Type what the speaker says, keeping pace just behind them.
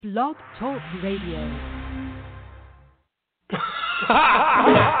Blog Talk Radio.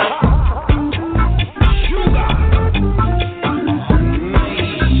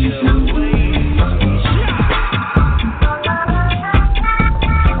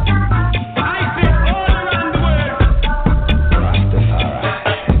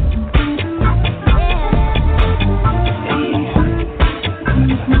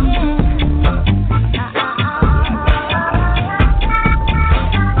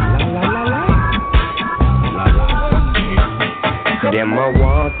 Them a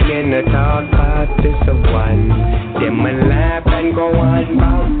walk and a talk about this a one. Them a laugh and go on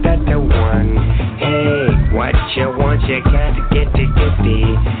about that a one. Hey, what you want, you can't get it.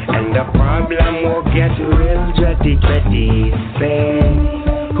 And the problem will get real dreddy. Say,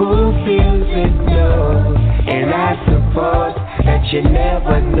 who feels it knows? And I suppose that you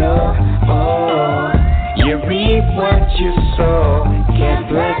never know. Oh, you reap what you sow. Can't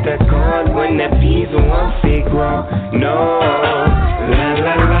plant the corn when the peas won't see grow. No. La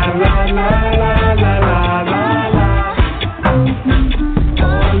la la la la la la la la.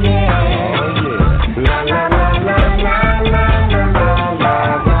 Oh yeah. La la la la la la la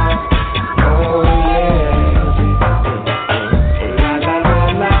la. Oh yeah. La la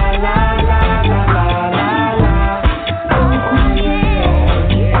la la la la la la. Oh yeah.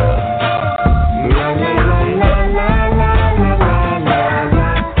 La la la la la la la la.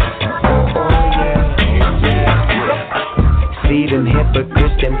 Oh yeah. See them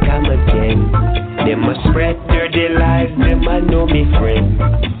hypocrites, them come again. Them a spread dirty lies, them a know me friend.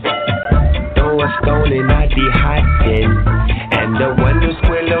 Throw a stone and I be hiding. And the one who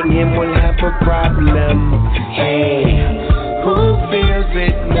squill on him will have a problem. Hey, who feels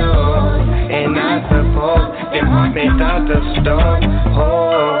it knows? And I suppose them heart made out of stone.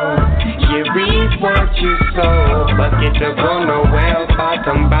 Oh, you reap what you sow. Bucket to go nowhere,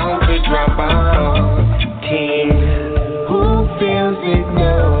 bottom bound to drop out. Team. Who feels it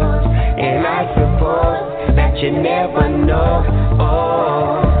knows, and I suppose that you never know.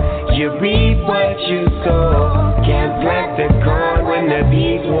 Oh, you reap what you sow. Can't plant the corn when the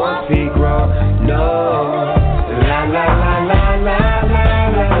bees won't see grow. No, la la la la la la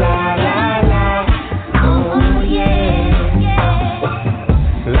la la la la. Oh yeah,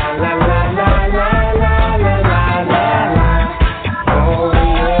 la la la la la la la la la. Oh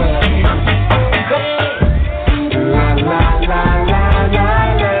yeah.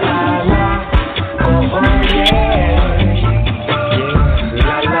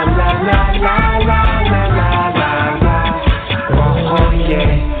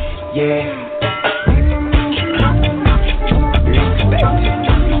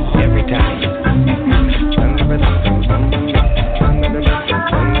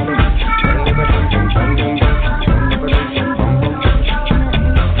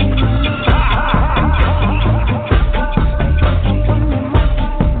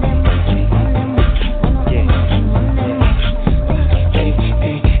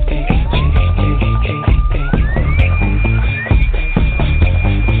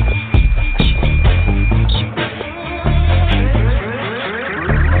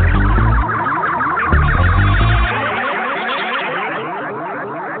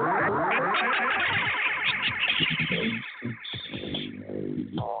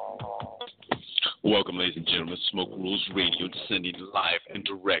 Welcome, ladies and gentlemen, Smoke Rules Radio, descending live and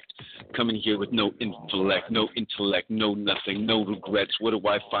direct, coming here with no intellect, no nothing, no regrets. What do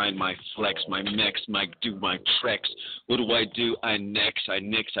I find? My flex, my mix, my do, my tricks. What do? I nix, I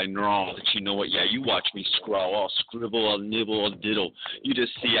gnaw. But you know what? Yeah, you watch me scrawl, I'll scribble, I'll nibble, I'll diddle. You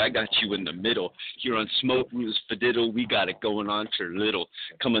just see I got you in the middle. Here on Smoke Rules for Diddle, we got it going on to little.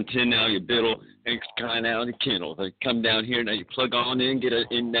 Come on, 10 now, you biddle, and kind out the kennel. They come down here, now you plug on in, get it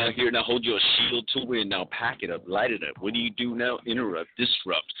in now here, now hold your shield to win. Now pack it up, light it up. What do you do now? Interrupt,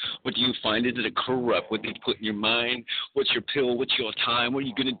 disrupt. What do you find? Is it a corrupt? What they put in your mind? What's your pill? What's your time? What are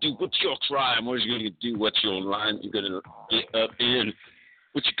you going to do? What's your crime? What are you going to do? What's your line you're going to get up in?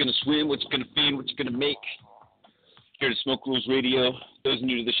 What you going to swim? What you going to feed? What you going to make? Here to Smoke Rules Radio. Those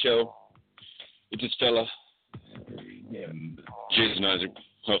new to the show, it's this fella, Jason Isaac,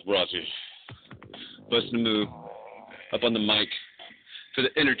 Paparazzi, busting the move, up on the mic, for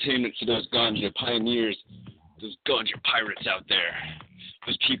the entertainment for those ganja pioneers, those ganja pirates out there,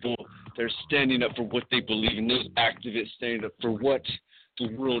 those people that are standing up for what they believe in, those activists standing up for what the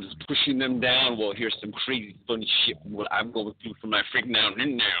world is pushing them down. Well, here's some crazy, funny shit from what I'm going through for my freak now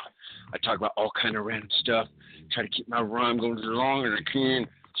and now. I talk about all kind of random stuff, try to keep my rhyme going as long as I can.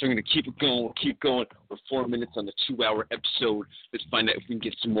 So I'm going to keep it going. We'll keep going. We're 4 minutes on the 2-hour episode. Let's find out if we can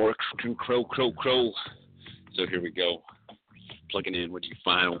get some more crow. So here we go. plugging in? What do you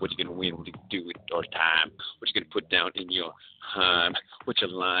find? What you gonna win? What you gonna do with your time? What you gonna put down in your time? What's your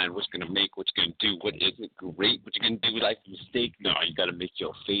line? What's gonna make? What you gonna do? What isn't great? What you gonna do with life mistake? No, you gotta make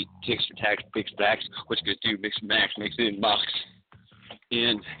your fate. Ticks for tax, fix backs. What you gonna do? Mix max, mix in box.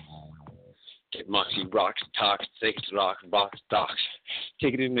 And get Moxie rocks, talks, six rock, box, talks.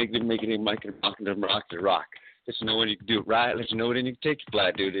 Take it in, make it in, make it rock, and rock the rock. Let you know when you can do it right. Let you know when you can take your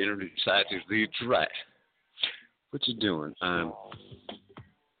flight, dude. Decide to lead you right. What you doing? I'm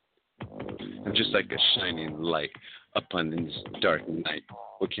just like a shining light up on this dark night.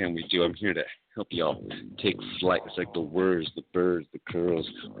 What can we do? I'm here to help y'all take flight. It's like the words, the birds, the curls.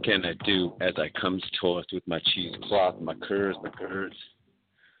 What can I do as I comes forth with my cheesecloth, my curves, my curds?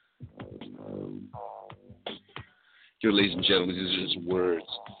 Dear ladies and gentlemen, these are just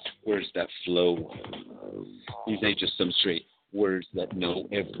words that flow. These ain't just some straight words that know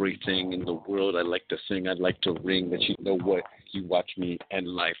everything in the world. I like to sing, I'd like to ring, that you know what you watch me and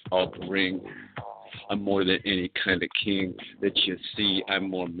life all bring. I'm more than any kind of king that you see. I'm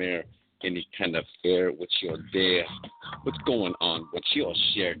more mayor, any kind of fair. What's your dare? What's going on? What's your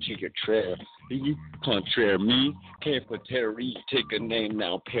share to your trail? You contraire me, care for Terry. Take a name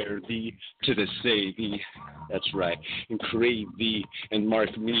now, pair thee to the say thee. That's right, and crave thee, and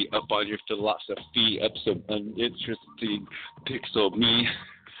mark me up on your philosophy. Up some uninteresting pixel me.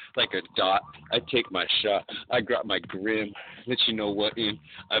 Like a dot, I take my shot. I grab my grim. Let you know what in.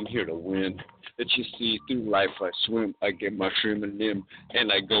 I'm here to win. That you see through life I swim. I get my trim and limb,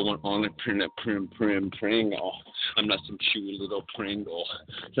 and I go on and pringle. I'm not some cute little Pringle.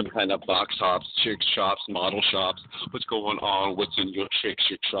 Some kind of box hops, chick shops, model shops. What's going on? What's in your tricks,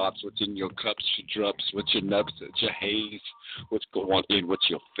 your chops? What's in your cups, your drops? What's your nuts? What's your haze? What's going in? What's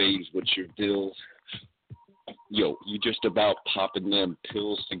your phase? What's your bills? Yo, you just about popping them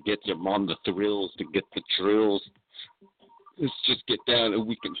pills to get your mom the thrills, to get the drills. Let's just get down and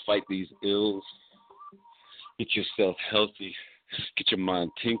we can fight these ills. Get yourself healthy. Get your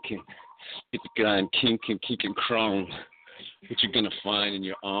mind thinking. Get the grind kinking crown. What you gonna find in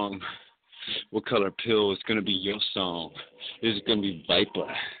your arm? What color pill is gonna be your song? Is it gonna be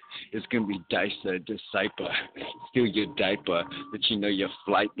Viper? It's gonna be Dicer, Disciple. Steal your diaper, that you know you're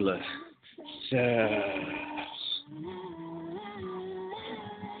flightless.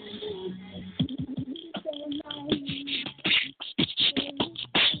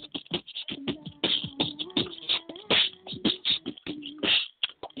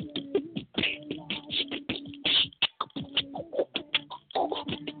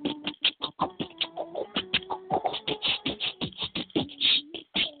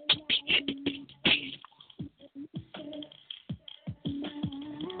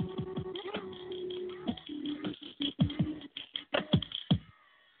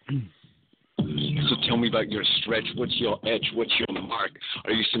 Tell me about your stretch. What's your edge? What's your mark?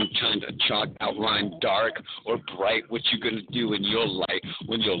 Are you some kind of chalk outline, dark or bright? What you gonna do in your light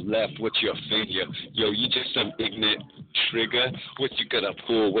when you're left? What's your failure? Yo, you just some ignorant trigger. What you gonna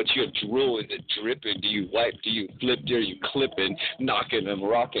pull? What's your drool? Is it dripping? Do you wipe? Do you flip? Are you clipping? Knocking them,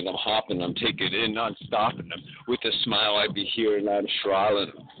 rocking them, hopping them, taking it in, not stopping them. With a smile, I'd be here and I'm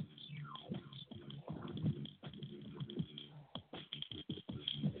shrilling them.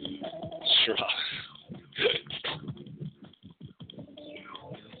 Sure.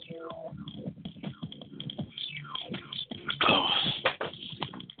 Oh.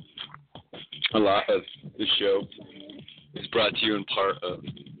 A lot of the show is brought to you in part of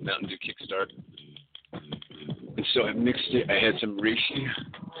Mountain Dew Kickstart. And so I mixed it. I had some reishi,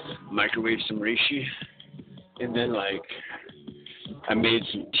 microwaved some reishi, and then I made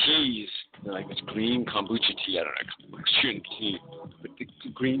some teas, it's green kombucha tea. I don't know, extreme tea, but the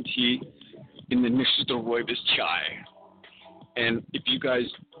green tea in the Mr. Roybus chai. And if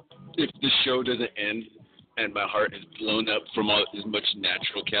the show doesn't end and my heart is blown up from as much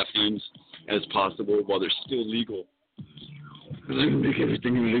natural caffeine as possible while they're still legal, because I'm going to make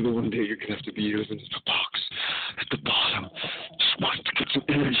everything illegal one day, you're going to have to be using the box at the bottom. Just want to get some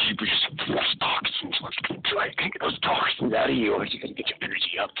energy, but just force toxins. Let's try to get those toxins out of you. You're going to get your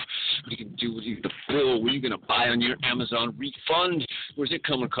energy up. What are you going to do with the bill? What are you going to buy on your Amazon refund? Where's it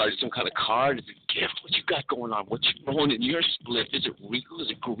coming card? Is it some kind of card? Is it a gift? What you got going on? What you throwing in your split? Is it real? Is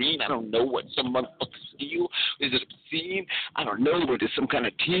it green? I don't know. What some motherfucker steal? Is it obscene? I don't know. What is some kind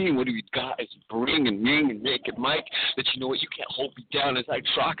of team? What do you got? Is it Bring and Ming and Nick and Mike? That you know what? You can't hold me down as I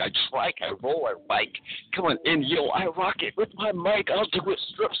truck, I trike, I roll, I bike. Come on in, yo, I rock it with my mic. I'll do it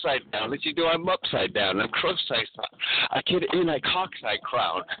upside down. Let you know I'm upside down. I'm cross-side. I get in, I cock-side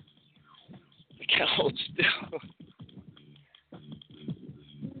crown. I can't hold still.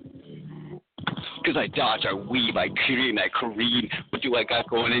 Cause I dodge, I weave, I careen, I careen. What do I got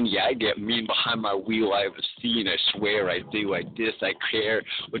going in? Yeah, I get mean behind my wheel. I have a scene, I swear, I do, I diss, I care.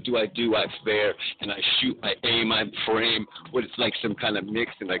 What do? I fare. And I shoot, I aim, I frame. What it's like some kind of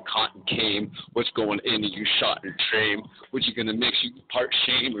mix and I cotton came. What's going in and you shot and train. What you gonna mix? You part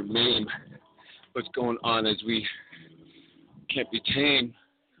shame or maim. What's going on as we can't be tame.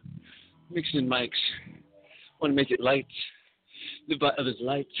 Mixing mics. Wanna make it light. Live by others'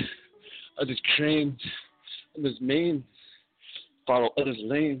 light. Others' claims, others' mains, follow others'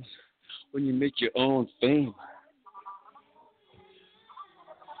 lanes when you make your own fame.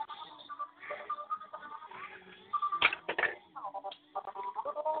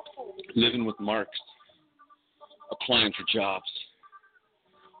 Living with marks, applying for jobs.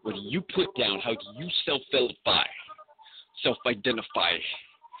 What do you put down? How do you self-vilify, self-identify?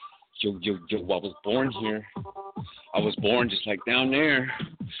 Yo, I was born here. I was born just like down there.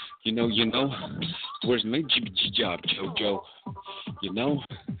 You know, where's my job, Jojo? You know,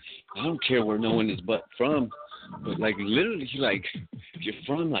 I don't care where no one is but from. But like literally, like, if you're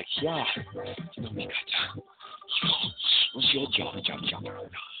from, like, yeah, you know, we got what's your job?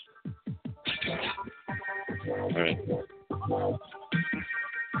 All right.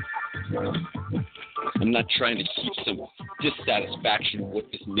 I'm not trying to keep some dissatisfaction with what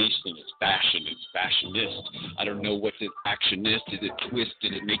this nation is. Fashion is fashionist. I don't know what this action is. Did it twist?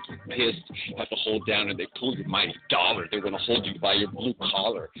 Did it make you pissed? Have to hold down and they pull your mighty dollar. They're going to hold you by your blue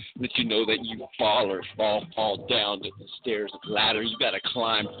collar. Let you know that you fall down the stairs of ladder. You got to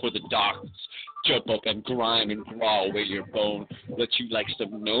climb for the docks. Jump up and grime and draw away your bone. Let you like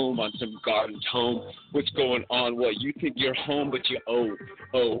some gnome on some garden tome. What's going on? What you think you're home, but you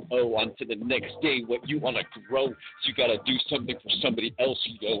on to the next day. What you want to grow, so you got to do something for somebody else,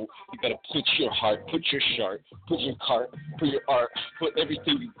 You got to put your heart, put your chart, put your cart, put your art, put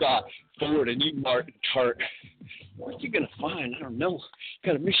everything you got forward and you mark and chart. What you going to find? I don't know.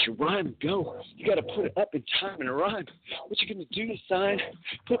 You got to mix your rhyme and go. You got to put it up in time and a rhyme. What you going to do to sign?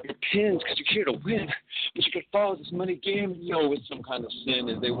 Put your pins because you're here to win. But you can follow this money game. Yo, it's some kind of sin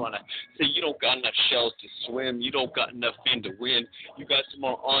as they want to say you don't got enough shells to swim. You don't got enough in to win. You got some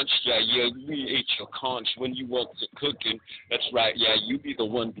more aunch. Yeah, we ate your conch when you want to cooking. That's right. Yeah, you be the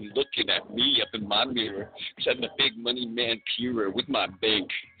one be looking at me up in my mirror. Cause I'm a big money man peerer with my bank.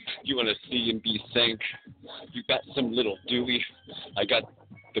 You want to see and be sank. You got some little Dewey. I got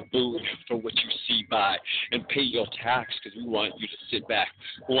the buoy for what you see by and pay your tax because we want you to sit back.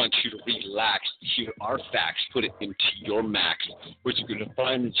 We want you to relax. Hear our facts. Put it into your max. What you're going to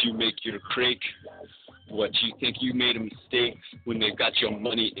find is you make your crake. What you think you made a mistake when they got your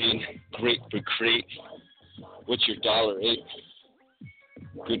money in. Great for crate. What's your $1 in?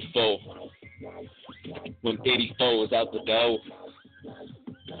 Good foe. When 84 is out the door.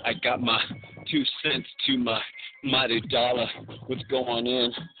 I got my 2 cents to my mighty dollar. What's going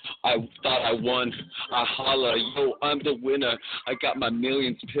in? I thought I won. I holla, yo, I'm the winner. I got my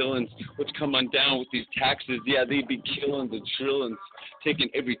millions pillins. What's coming down with these taxes? Yeah, they be killing the trillions. Taking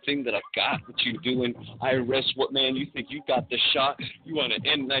everything that I got. What you doing? IRS, what man? You think you got the shot? You want an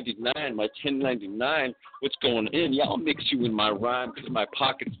N99, my 1099? What's going in? Yeah, I'll mix you in my rhyme because my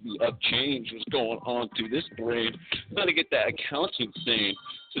pockets be up change. What's going on through this brain? Gotta get that accounting sane.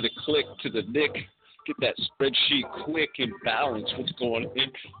 To the click, to the nick. Get that spreadsheet quick and balanced. What's going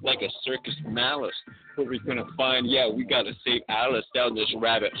in like a circus malice? What we're going to find, yeah, we got to save Alice down this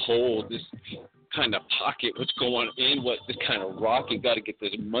rabbit hole, this kind of pocket. What's going in? What this kind of rocket? Got to get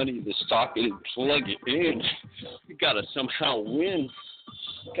this money, this socket, and plug it in. We got to somehow win.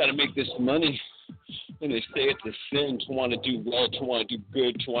 Got to make this money. And they say it's a sin to want to do well, to want to do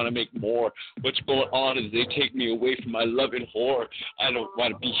good, to want to make more. What's going on is they take me away from my loving whore. I don't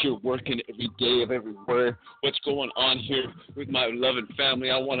want to be here working every day of everywhere. What's going on here with my loving family?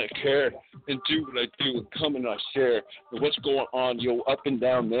 I want to care and do what I do and come and I share. But what's going on, yo, up and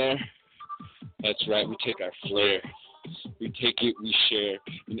down there? That's right, we take our flair. We take it, we share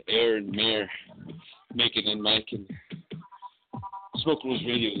in air and mirror. Make it in mic and Smoke Rules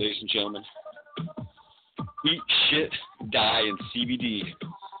Radio, ladies and gentlemen. Eat, shit, die, and CBD.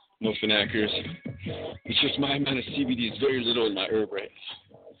 No finackers. It's just my amount of CBD is very little in my herb right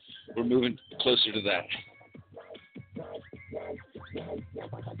now. We're moving closer to that.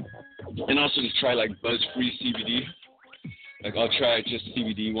 And also just try like buzz-free CBD. Like I'll try just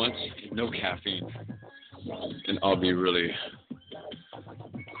CBD once, no caffeine. And I'll be really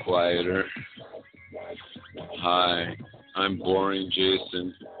quieter. Hi, I'm Boring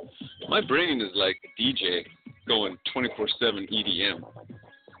Jason. My brain is like a DJ going 24/7 EDM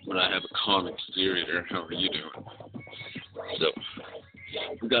when I have a calm exterior. How are you doing?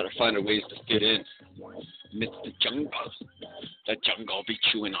 So, We got to find our ways to fit in amidst the jungle. The jungle be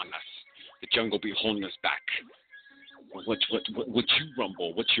chewing on us. The jungle be holding us back. What you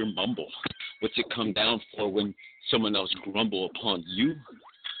rumble? What's your mumble? What's it come down for when someone else grumble upon you?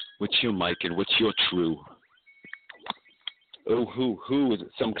 What's your mic and what's your true? Oh, who? Is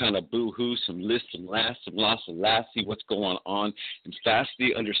it some kind of boo-hoo, some list, some last, some loss of lassie? What's going on? And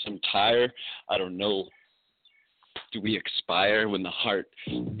fastly under some tire? I don't know. Do we expire when the heart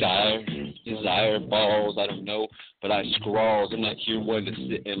dire? Desire falls? I don't know. But I scrawls. I'm not here one to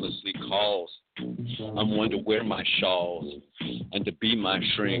sit endlessly calls. I'm one to wear my shawls and to be my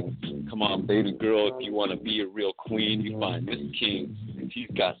string. Come on, baby girl, if you want to be a real queen, you find this king. If he's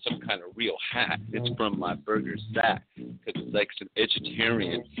got some kind of real hat, it's from my burger sack. Because it's like some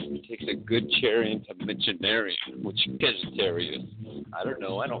vegetarian. He takes a good cherry into Mentionarian, which vegetarian. I don't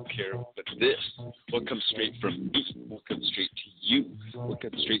know, I don't care. But this, what comes straight from me, what comes straight to you, what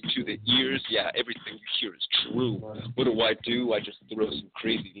comes straight to the ears, yeah, everything you hear is true. What do? I just throw some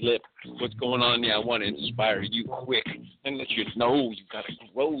crazy lip. What's going on? Yeah, I want to inspire you quick and let you know you got to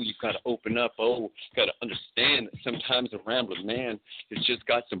grow, you got to open up. Oh, you got to understand that sometimes a rambling man has just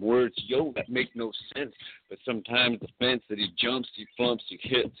got some words, that make no sense. But sometimes the fence that he jumps, he flumps, he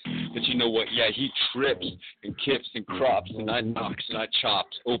hits. But you know what? Yeah, he trips and kips and crops, and I knocks and I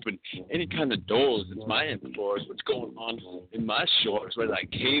chops open any kind of doors. It's my implores. What's going on in my shores? Whether I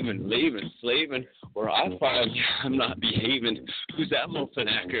caving, laving, slaving, or I find I'm not behaving. Who's that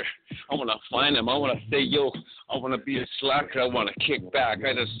muffinacker? I want to find him. I want to say, I want to be a slacker. I want to kick back.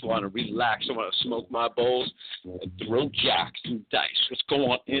 I just want to relax. I want to smoke my bowls and throw jacks and dice. What's going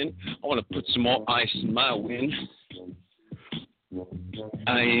on? I want to put some more ice in my win.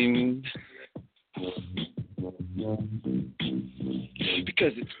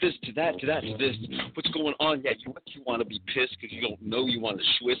 Because it's this to that to that to this. What's going on? Yeah, you want to be pissed because you don't know. You want to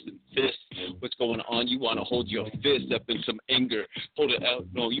twist and fist. What's going on? You want to hold your fist up in some anger. Hold it out.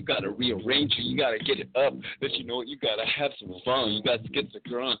 No, you got to rearrange it. You got to get it up. But you know what? You got to have some fun. You got to get the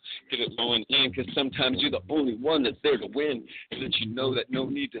grunt. Get it going in because sometimes you're the only one that's there to win. And that you know that no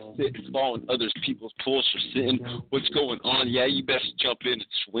need to sit and fall in others people's pools for sin. What's going on? Yeah, you best jump in and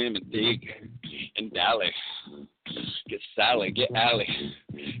swim and dig and dally. Get Sally, get Allie,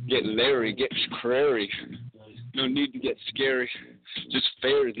 get Larry, get Crary. No need to get scary. Just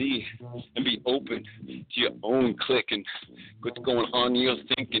fare thee and be open to your own click and what's going on. You're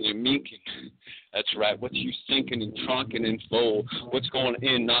thinking, you're minking. That's right. What you thinking and trunking and fold. What's going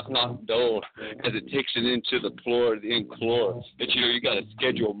in, knock, door. As it takes it into the floor, the inclore. That you got to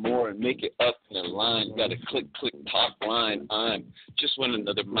schedule more and make it up in a line. You got to click, top line. I'm just one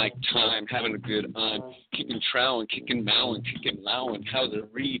another mic time, having a good time. Kicking trowing, kicking mowing, kicking lowing. How's it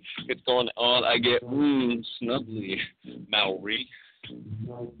read? It's going on. I get snuggly, Maori.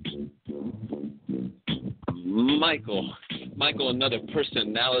 Michael, another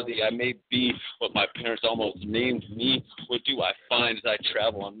personality. I may be what my parents almost named me. What do I find as I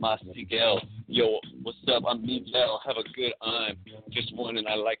travel on my seagull? Yo, what's up? I'm Miguel. Have a good time. Just one, and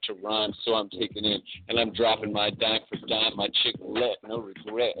I like to rhyme, so I'm taking in. And I'm dropping my dime for dime. My chick let no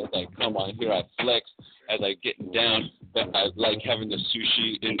regret as I come on here. I flex as I getting down. But I like having the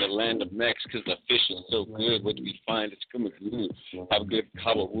sushi in the land of Mex because the fish is so good. What do we find? It's coming good. Have a good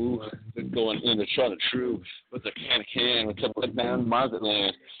kabawoo. It's going in the trying to true. What's a can? What's up with down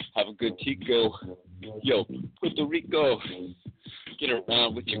Mazatlan? Have a good Tico. Yo, Puerto Rico. Get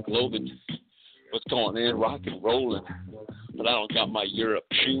around with your globing. What's going in? Rock and rolling. But I don't got my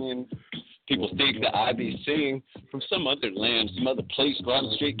European. People think that I be singing from some other land, some other place, but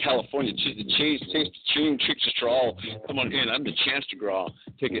I'm straight California, cheese to chase, taste to tune, tricks to straw. Come on in, I'm the chance to grow.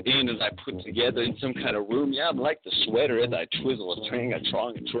 Take it in as I put together in some kind of room. Yeah, I'm like the sweater as I twizzle a train, I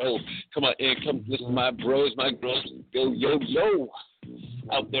try and troll. Come on in, come listen to my bros, go, yo.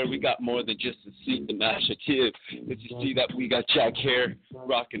 Out there, we got more than just a seat to mash a tip. Did you see that we got Jack hair,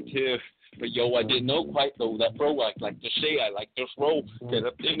 rockin' tiff? But yo, I didn't know quite though that bro I like to say, I like to roll. Get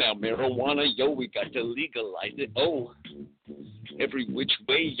up there now, marijuana, yo, we got to legalize it. Oh, every which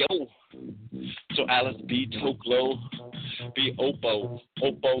way, yo. So Alice B. Toklo, B.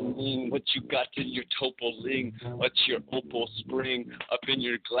 Oppo lean, what you got in your topoling? What's your Opal spring up in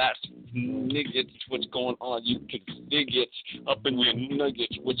your glass nuggets? What's going on? You can dig it up in your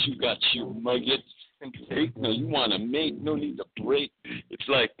nuggets. What you got, you muggets? And take, no, you want to make, no need to break. It's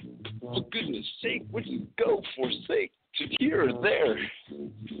like, for goodness sake, where do you go for sake? To here or there?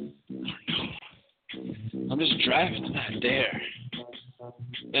 I'm just driving, not there.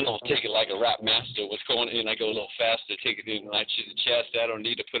 Then I'll take it like a rap master. What's going in? I go a little faster. Take it in right to the chest. I don't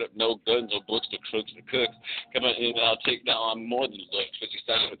need to put up no guns or books to crooks or cooks. Come on in and I'll take down. I'm more than looks. What you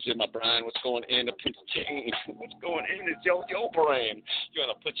sound to my brain? What's going in? The Prince King. What's going in is your brain. You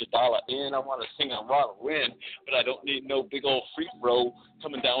want to put your dollar in. I want to sing and want to win. But I don't need no big old free throw.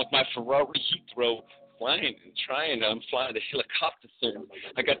 Coming down with my Ferrari Heathrow. Flying and trying. I'm flying the helicopter thing.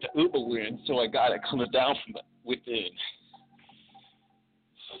 I got the Uber win, so I got it coming down from within.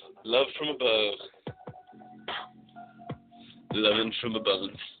 Love from above. Loving from above.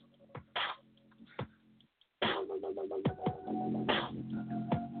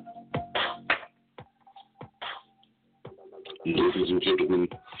 Ladies and gentlemen,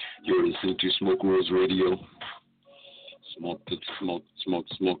 you're listening to Smoke Rose Radio. Smoke the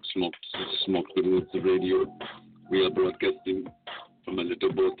radio. We are broadcasting from a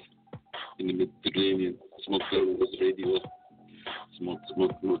little boat in the Mediterranean. Smoke the Rose Radio. Smoke.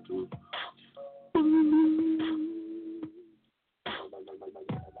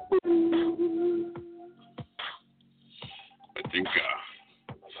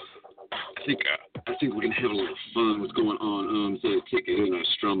 I think we're gonna have a little fun. What's going on? So take it in a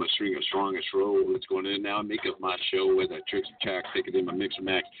strum, a string, a strongest roll. What's going in now? Make up my show with a tricks and tracks. Take it in my mixer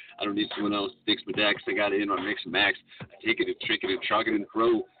max. I don't need someone else to fix my decks. I got it in my mixer max. I take it and trick it and trog it and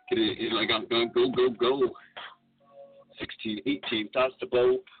throw. Get it in like I'm gonna go. 16, 18, thoughts to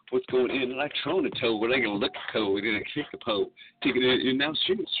blow. What's going in? Electron to toe. We're like a lick code. We're gonna kick a po. Take it in now,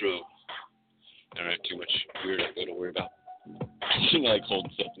 string and throw. All right, too much weird I got to worry about. Like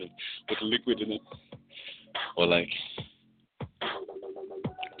holding something with liquid in it. Or like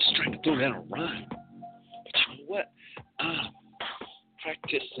just trying to throw down a rhyme. But you know what?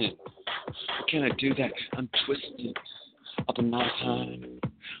 Practicing. How can I do that? I'm twisted up in my time.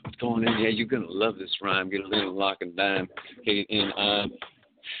 What's going in? Yeah, you're gonna love this rhyme. Get a little lock and dime. Get in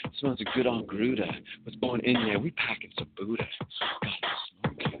smells good on Gruda. What's going in? Yeah, we packing some Buddha. Got it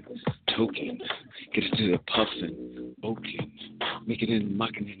smoking. Token. Get it to the puffin'. Oaking. Make it in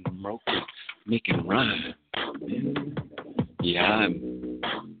mocking and broken. Making rhyme. Yeah, I'm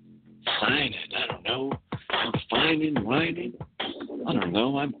signing. I don't know. I'm finding, whining. I don't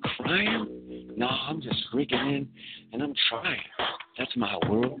know. I'm crying. No, I'm just freaking in and I'm trying. That's my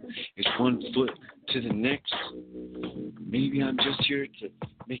world. It's one foot to the next. Maybe I'm just here to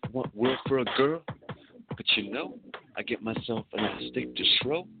make one world for a girl. But you know, I get myself and I stick to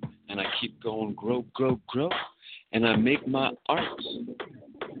shrow. And I keep going, grow. And I make my art.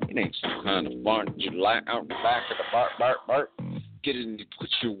 It ain't some kind of fart you like out the back of the bark. Get it and you put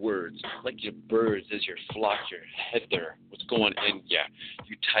your words, like your birds as your flock, your heather. What's going in? Yeah,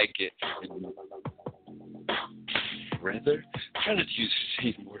 you type it. And rather, try not to use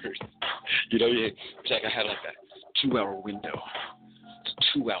the same words. You know, it's like I had like a 2-hour window. It's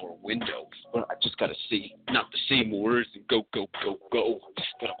a 2-hour window. But I just got to see not the same words and go. Got to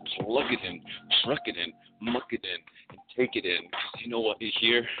plug it in, truck it in, muck it in, and take it in. Because you know what is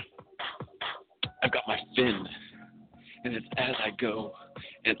here? I've got my fin. And it's as I go,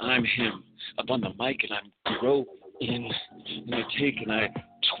 and I'm him up on the mic, and I'm grow in, and I take and I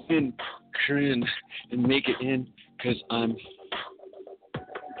twin, grin, and make it in, because I'm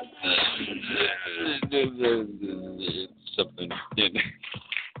something in.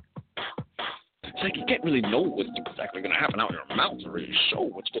 It's like you can't really know what's exactly going to happen out of your mouth or really show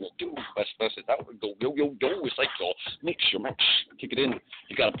what's going to do. Best is out and go, yo. It's like your mix, kick it in.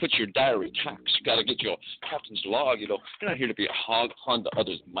 You got to put your diary tax. You got to get your captain's log, You're not here to be a hog on the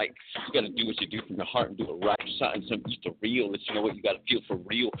other's mic. You got to do what you do from your heart and do it right. Something just the real. It's, you know what, you got to feel for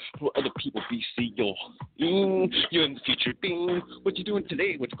real. For other people, BC, yo. You're in the future. Bing. What you doing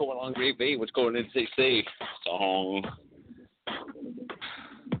today? What's going on, Grave A? What's going in, say? Song.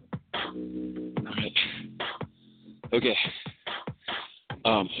 Alright. Okay.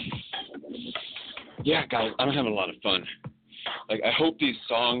 Yeah, guys, I'm having a lot of fun. Like, I hope these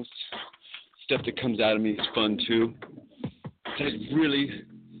songs, stuff that comes out of me is fun too. I really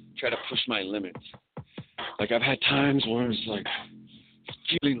try to push my limits. Like, I've had times where it's like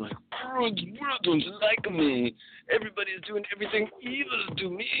feeling like, the world don't like me. Everybody's doing everything evil to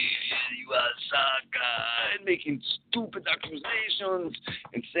me. You are Saka, and making stupid accusations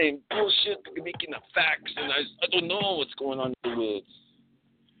and saying bullshit, making up facts, and I don't know what's going on in the world.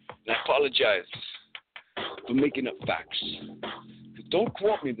 And I apologize for making up facts. Don't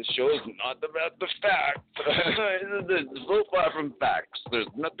quote me, the show is not about the facts. It's so far from facts. There's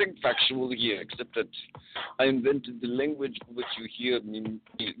nothing factual here except that I invented the language which you hear me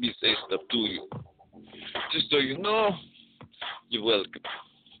say stuff to you. Just so you know, you're welcome.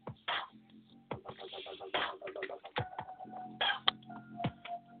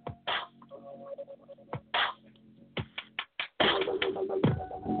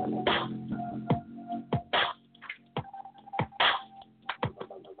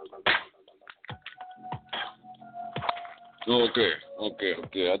 Okay.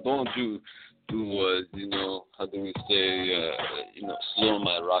 I don't want you to, how do we say, slow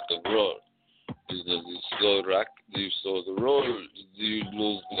my rock and roll. Does you slow rock? Do you slow the roll? Do you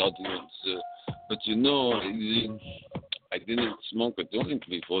lose the audience? But I didn't smoke a joint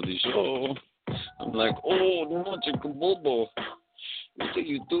before the show. I'm like, oh, no, Chicken Bobo. What are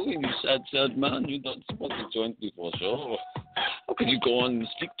you doing, you sad man? You don't smoke a joint before show. How could you go on and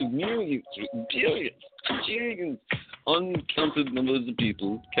speak to millions, billions, uncounted numbers of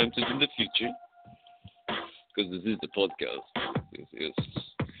people counted in the future? Because this is the podcast. Yes.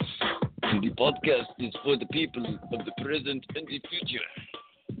 And the podcast is for the people of the present and the future.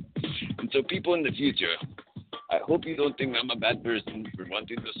 And so people in the future, I hope you don't think I'm a bad person for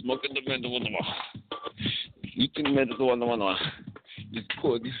wanting to smoke in the marijuana. If you think marijuana is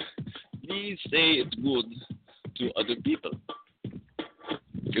good, please say it's good to other people.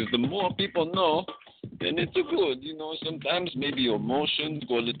 Because the more people know, then it's good. Sometimes maybe your emotions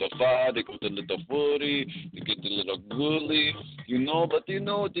go a little far, they go a little furry, they get a little girly, but did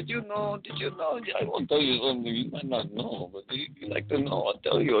you know? I won't tell you something you might not know, but you like to know. I'll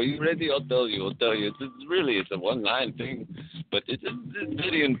tell you. Are you ready? I'll tell you. It's a one-line thing, but it's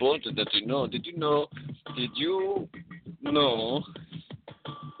very important that you know. Did you know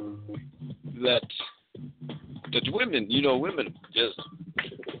that women,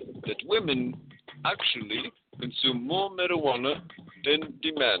 that women actually consume more marijuana than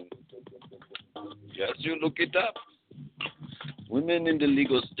the men? Yes, you look it up. Women in the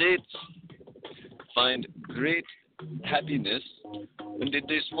legal states find great happiness when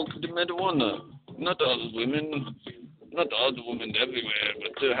they smoke the marijuana. Not all the women everywhere,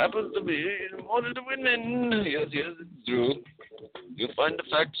 but there happens to be more of the women. Yes, it's true. You'll find the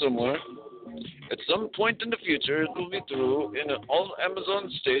fact somewhere. At some point in the future, it will be true, in all Amazon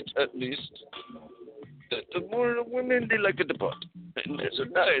states at least, that the more women they like at the pot. And that's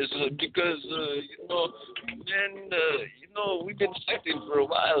nice because, we've been fighting for a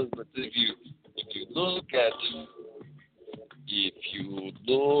while, but if you look at the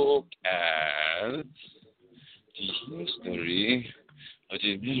history of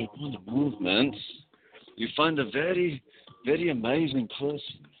the marijuana movement, you find a very, very amazing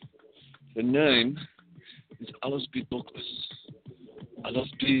person. The name is Alice B. Douglas.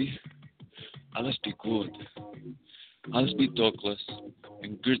 Alice B. Good. Alice B. Douglas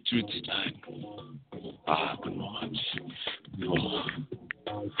and Gertrude Stein. Come on. No.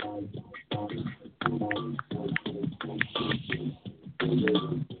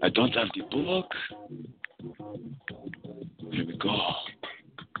 I don't have the book. Here we go.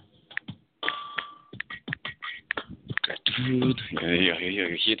 Gertrude. You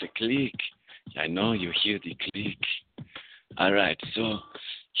hear the click. I know you hear the click. All right, so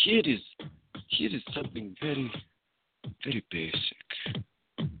here is something very, very basic.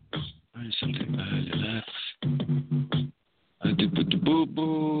 Something like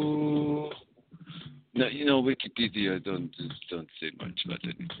boo. Now, Wikipedia don't say much about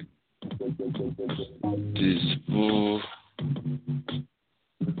anything. This boo.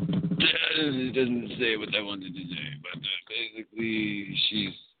 It doesn't say what I wanted to say, but basically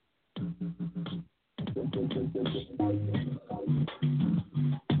she's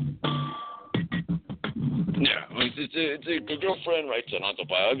it's a girlfriend writes an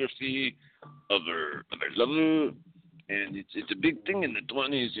autobiography of her lover, and it's a big thing in the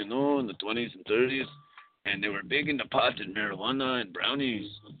 20s, in the 20s and 30s, and they were big in the pot and marijuana and brownies,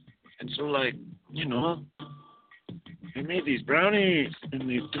 and so they made these brownies and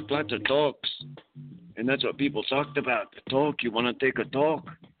they took lots of talks, and that's what people talked about. The talk. You want to take a talk?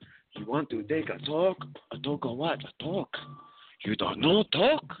 You want to take a talk? A talk of what? A talk. You don't know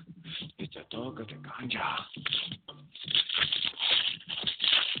talk? It's a talk of the ganja.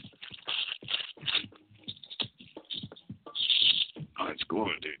 Oh, it's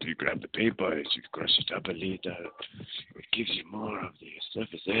good. You grab the paper, you crush it up a little. It gives you more of the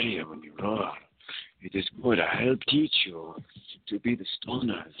surface area when you roll. It is good. I help teach you to be the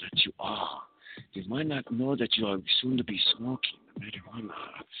stoner that you are. You might not know that you are soon to be smoking the marijuana,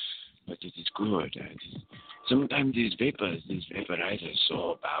 but it is good. Sometimes these vaporizers,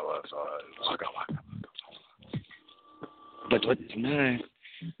 so powerful. But what is nice,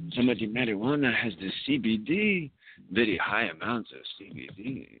 some of the marijuana has the CBD, very high amounts of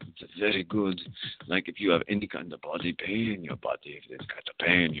CBD. It's very good. Like if you have any kind of body pain, your body, if it's got a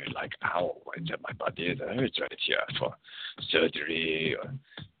pain, you're like, ow, my body it hurts right here for surgery or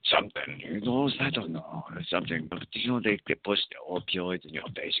something. I don't know, or something. But they push the opioids in your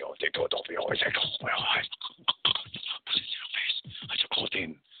face. They do opioids. They go, push it in your face. It's a cold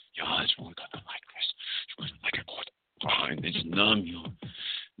thing. Yeah, it's really gonna like this. You're gonna like it cold. mind. They just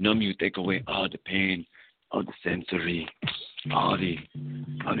numb you, take away all the pain, all the sensory, all the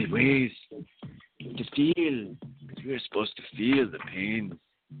ways to feel. Because we're supposed to feel the pain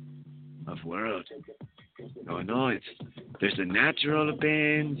of world. No, there's the natural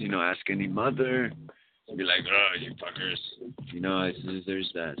pains. Ask any mother. Be like, oh, you fuckers.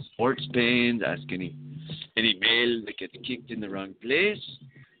 There's that sports pains. Ask any male that gets kicked in the wrong place.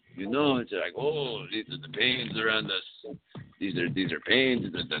 It's like, oh, these are the pains around us. These are pains.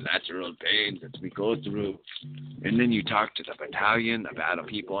 These are the natural pains that we go through. And then you talk to the battalion, the battle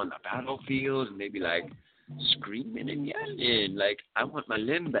people on the battlefield, and they be like screaming and yelling, like, I want my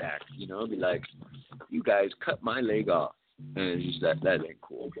limb back. Be like, you guys cut my leg off. And it's just that ain't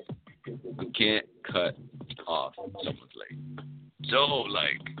cool. You can't cut off someone's leg. So,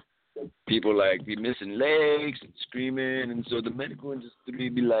 like, people, like, be missing legs and screaming, and so the medical industry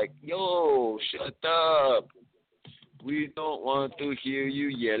be like, yo, shut up. We don't want to hear you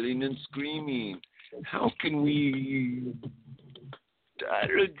yelling and screaming. How can we...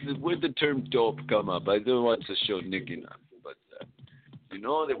 Where'd the term dope come up? I don't want to show Nicky now, but, they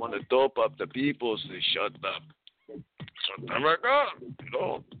want to dope up the people, so they shut up. Shut the fuck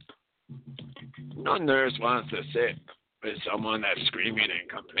up, No nurse wants to sit with someone that's screaming and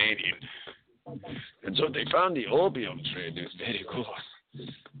complaining. And so they found the opium trade. It was very good.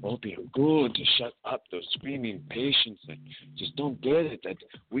 Opium, good to shut up those screaming patients that just don't get it, that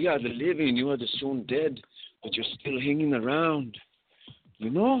we are the living, you are the soon dead, but you're still hanging around.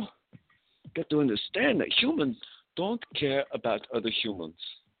 Got to understand that humans don't care about other humans.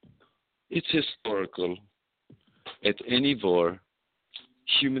 It's historical. At any war,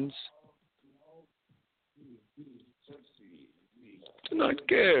 humans do not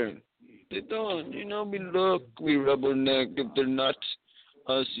care. They don't. We rubberneck. If they're not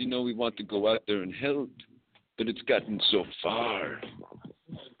us, we want to go out there and help. But it's gotten so far.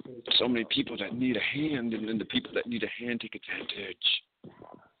 So many people that need a hand, and then the people that need a hand take advantage.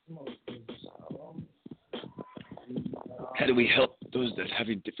 How do we help those that are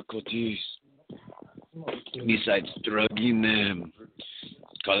having difficulties? Besides drugging them,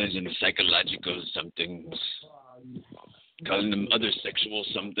 calling them psychological somethings, calling them other sexual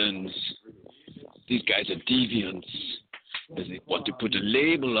somethings. These guys are deviants. They want to put a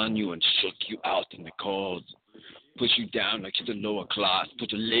label on you and shut you out in the cold. Push you down like you're the lower class.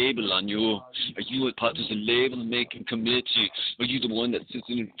 Put a label on you. Are you a part of the label-making committee? Are you the one that sits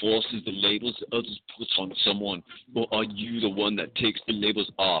and enforces the labels that others put on someone? Or are you the one that takes the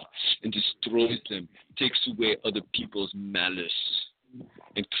labels off and destroys them, takes away other people's malice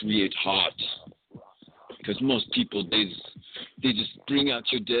and create heart? Because most people, they just bring out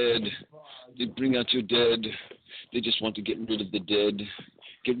your dead. They bring out your dead. They just want to get rid of the dead,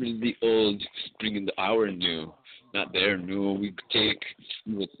 get rid of the old, bring in our new. Not their new. We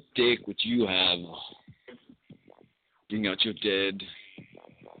will take what you have. Bring out your dead.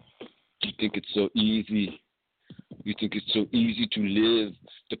 You think it's so easy. You think it's so easy to live.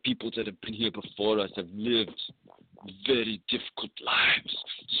 The people that have been here before us have lived very difficult lives.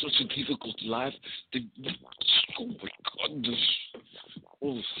 Such a difficult life. Oh my God.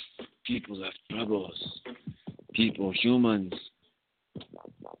 People have troubles. People, humans.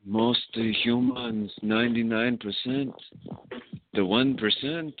 Most of the humans, 99%. The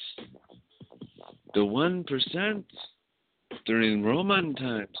 1%. The 1%. During Roman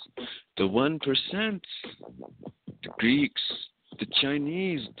times. The 1%. The Greeks. The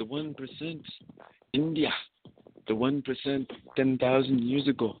Chinese. The 1%. India. The 1%. 10,000 years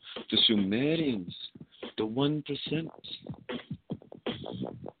ago. The Sumerians. The 1%.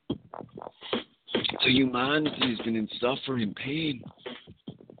 So humanity has been in suffering, pain,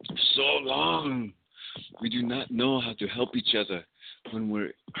 for so long. We do not know how to help each other when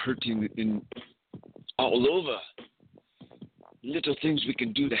we're hurting all over. Little things we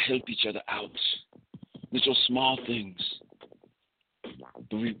can do to help each other out. Little small things.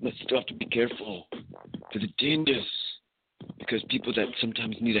 But we still have to be careful for the dangers. Because people that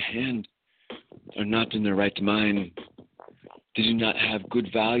sometimes need a hand are not in their right mind. They do not have good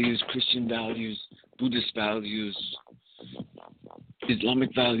values, Christian values, Buddhist values,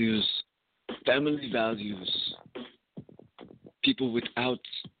 Islamic values, family values. People without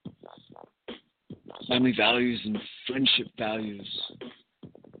family values and friendship values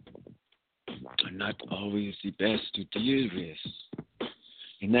are not always the best to deal with.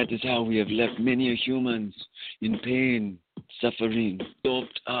 And that is how we have left many humans in pain, suffering,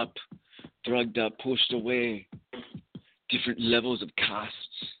 doped up, drugged up, pushed away. Different levels of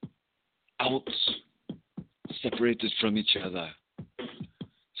castes, out, separated from each other.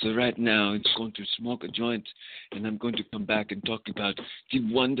 So right now, it's going to smoke a joint and I'm going to come back and talk about the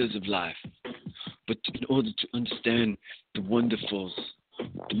wonders of life. But in order to understand the wonderfuls,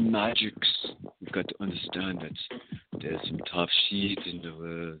 the magics, we've got to understand that there's some tough shit in the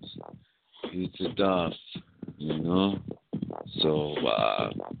world. It's tough, you know? So,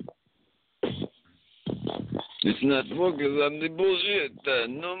 it's not focused on the bullshit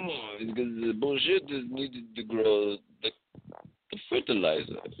no more, because the bullshit is needed to grow the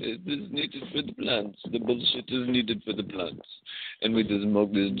fertilizer. It is needed for the plants. The bullshit is needed for the plants. And we just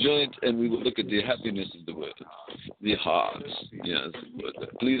smoke this joint, and we will look at the happiness of the world. The heart. Yes.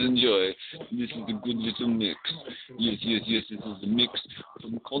 But please enjoy. This is a good little mix. Yes. This is a mix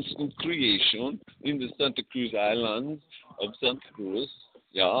from constant creation in the Santa Cruz Islands of Santa Cruz.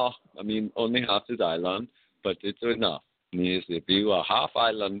 Yeah, I mean, only half is island, but it's enough. Yes, if you are half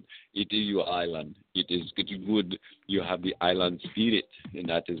island, it is your island. It is good. You have the island spirit, and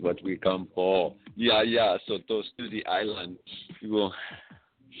that is what we come for. Yeah. So toast to the island.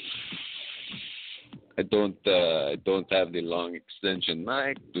 I don't have the long extension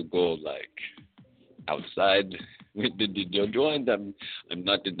mic to go like outside with the joint. I'm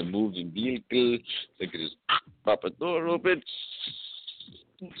not in the moving vehicle. So I can just pop a door open.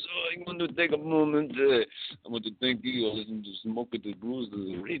 So I'm going to take a moment. I want to thank you for listening to Smoke with the Rules of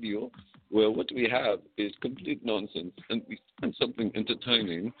the Radio, where what we have is complete nonsense, and we find something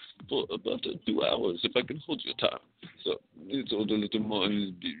entertaining for about 2 hours, if I can hold your time. So let's hold a little more in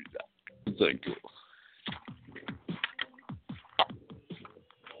this beer. Thank you.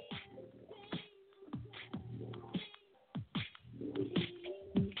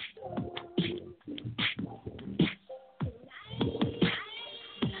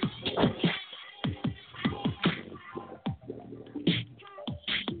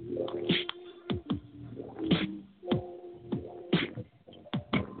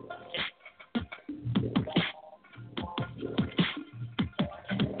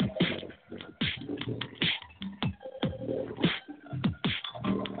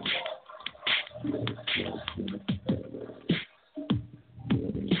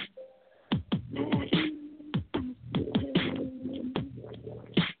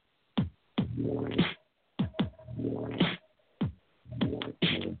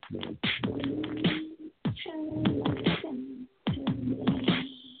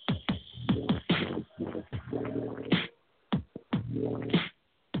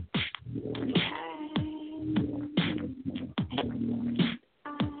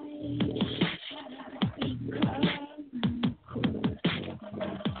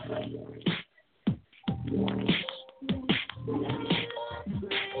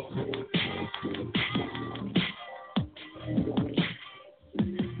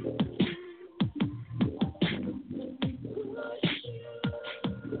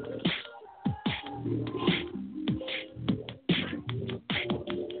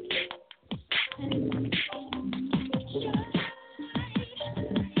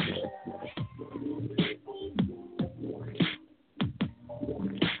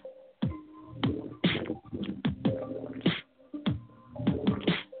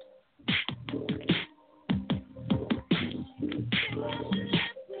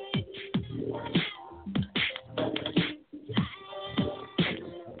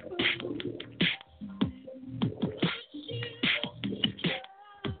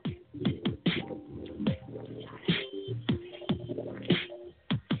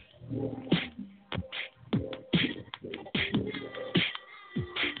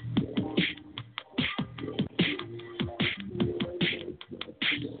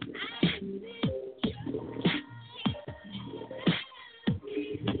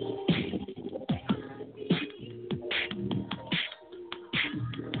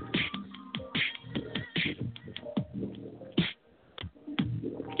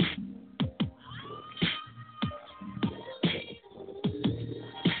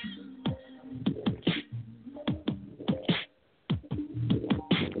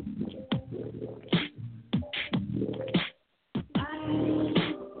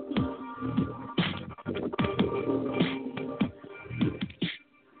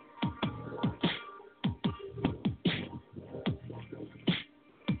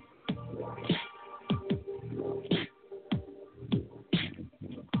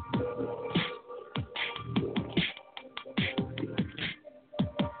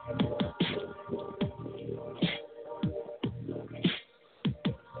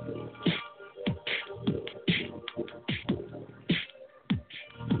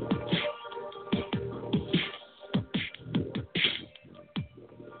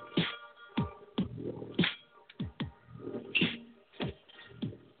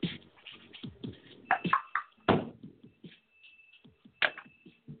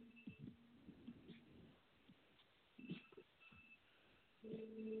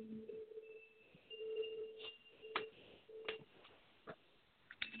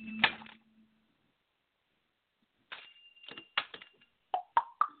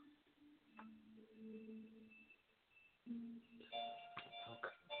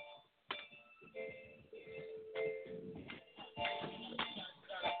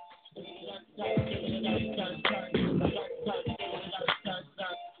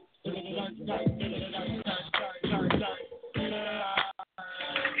 All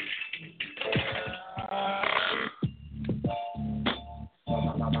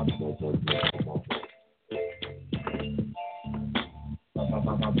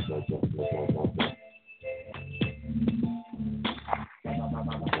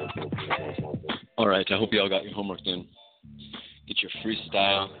right, I hope y'all got your homework in. Get your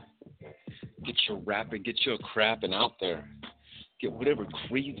freestyle, get your rapping, get your crapping out there. Get whatever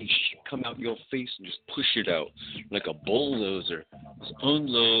crazy shit come out your face and just push it out like a bulldozer. Just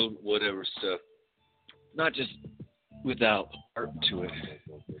unload whatever stuff. Not just without art to it,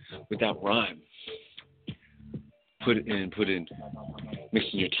 without rhyme. Put it in.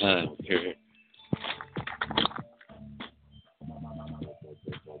 Mixing your time. Here.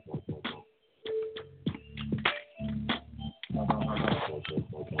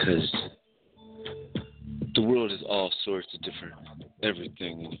 Because the world is all sorts of different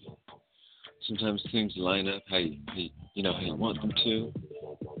everything. Sometimes things line up how you want them to.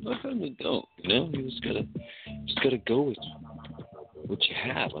 Sometimes they don't. You just gotta go with what you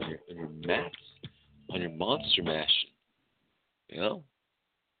have on your maps, on your monster mashing.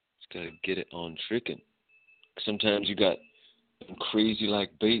 Just gotta get it on tricking. Sometimes you got some crazy like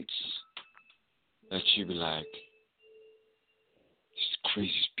baits that you be like, these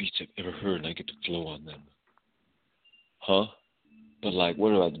craziest beats I've ever heard, and I get to flow on them. Huh? But like,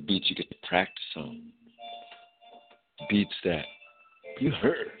 what about the beats you get to practice on? Beats that you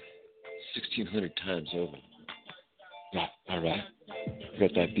heard 1,600 times over. Yeah, all right. You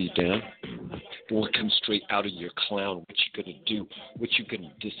got that beat down? What comes straight out of your clown? What you gonna do? What you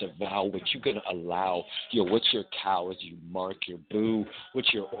gonna disavow? What you gonna allow? What's your cow as you mark your boo?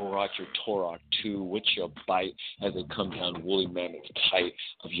 What's your auroch, your torok too? What's your bite as they come down woolly mammoth tight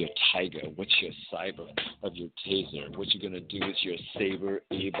of your tiger? What's your cyber of your taser? What you gonna do is your saber,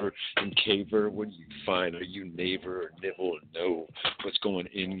 aber, and caver? What do you find? Are you neighbor or nibble or no? What's going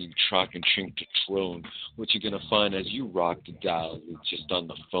in you trock and trink to throne? What you gonna find as you rock the dial? Is it just on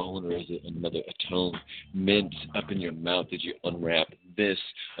the phone or is it another atone? Mint up in your mouth as you unwrap this,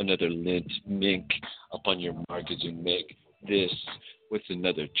 another lint, mink up on your mark as you make this. What's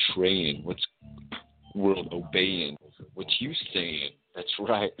another traying? What's world obeying? What you saying? That's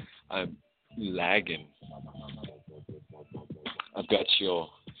right, I'm lagging. I've got your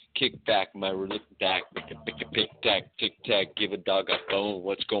kick back, my relic back, pick tack, tic tac, give a dog a bone.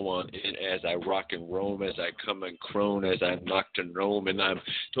 What's going in as I rock and roam, as I come and crone, as I knock and roam, and I'm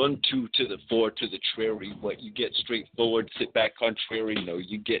 1, 2 to the 4 to the trary. What you get straightforward, sit back contrary. No,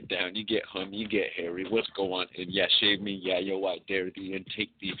 you get down, you get hung, you get hairy. What's going in? Yeah, shave me, yeah, yo, I dare thee and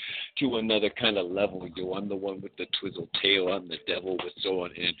take thee to another kind of level. Yo, I'm the one with the twizzle tail. I'm the devil. What's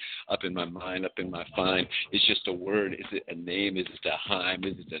going in? Up in my mind, up in my fine. It's just a word. Is it a name? Is it a hyme?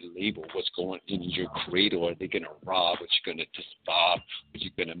 Is it a label? What's going in your cradle? Are they gonna rob? What you gonna just bob? What you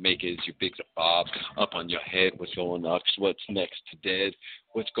gonna make is your big bob up on your head? What's going up? What's next to dead?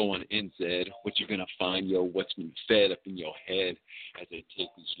 What's going in, Zed? What you gonna find, yo? What's been fed up in your head as they take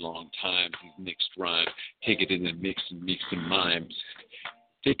these long times, these mixed rhymes, take it in and mix and mimes,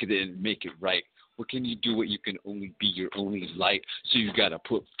 take it in and make it right. What can you do? What you can only be your only light. So you gotta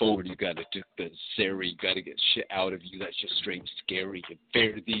put forward. You gotta do the Zeri. You gotta get shit out of you that's just straight scary. And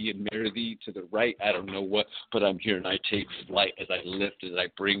fare thee and marry thee to the right. I don't know what, but I'm here and I take flight as I lift, as I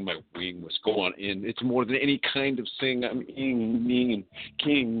bring my wing. What's going in? It's more than any kind of sing. I'm mean,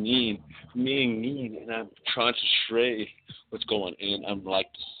 king mean, and I'm trying to stray. What's going in? I'm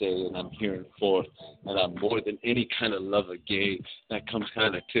like to say, and I'm hearing forth, and I'm more than any kind of lover gay. That comes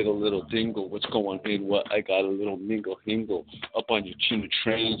kind of to the little dingle. What's going in? What I got a little mingle hingle up on your chin of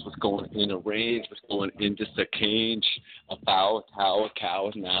trains. What's going in? A range. What's going in? Just a cage, a foul, a towel, a cow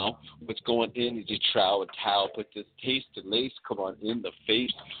now. What's going in? Is your trowel, a towel? Put this taste to lace. Come on in the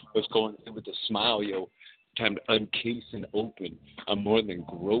face. What's going in with the smile, yo? Time to uncase and open. I'm more than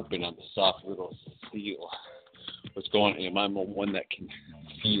groping on the soft little seal. What's going on? I'm one that can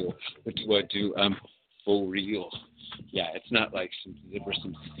feel. What do? I'm full real. Yeah, it's not like some zipper,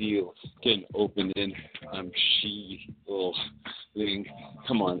 some seal getting open in. I'm she-ing.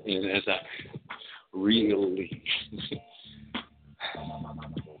 Come on in as I really.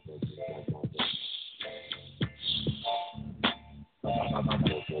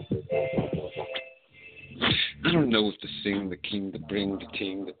 I don't knows to sing, the king to bring, the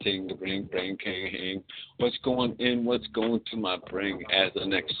ting to bring, brain king hang. What's going in, what's going to my brain as the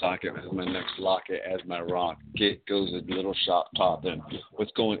next socket, as my next locket, as my rocket goes a little shot top. And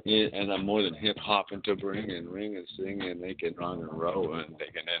what's going in, and I'm more than hip hopping to bring and ring and sing and make it run and roll and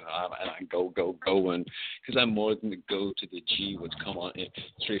taking it and I go going. Because I'm more than the go to the G, which come on in,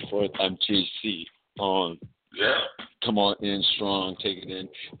 straight forth, I'm GC on. Yeah. Come on in strong, take it in,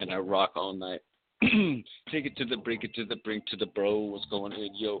 and I rock all night. Take it to the break it to the brink to the bro. What's going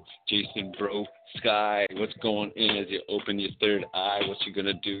in, yo? Jason, bro, Sky. What's going in as you open your third eye? What you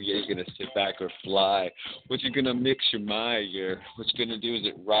gonna do? Yeah, you're gonna sit back or fly. What you gonna mix your mind? What you gonna do? Is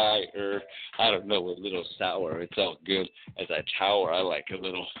it rye or I don't know, a little sour? It's all good as I tower. I like a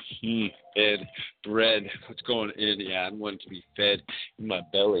little fed bread. What's going in? Yeah, I'm wanting to be fed in my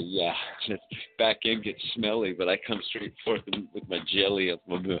belly. Yeah, back end gets smelly, but I come straight forth with my jelly of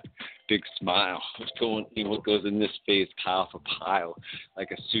my big smile. What's going in? What goes in this phase? Pile for pile, like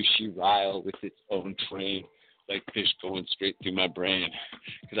a sushi rile with its own train, like fish going straight through my brain.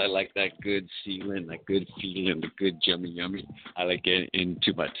 Because I like that good sealing, that good feeling, the good yummy. I like getting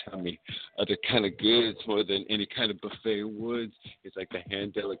into my tummy. Other kind of goods more than any kind of buffet woods. It's like the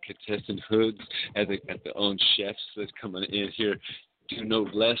hand delicatessen hoods, as they got their own chefs that's coming in here. Do no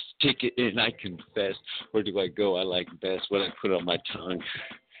less. Take it in, I confess. Where do I go? I like best what I put on my tongue.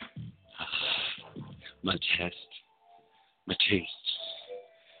 My chest, my taste,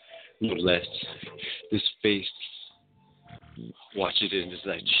 no less. This face, watch it in as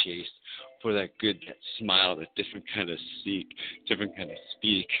I chase for that good, that smile, that different kind of seek, different kind of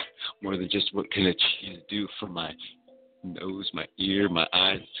speak, more than just what can a cheese do for my nose, my ear, my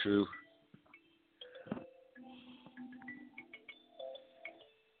eyes, true.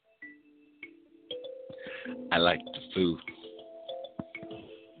 I like the food.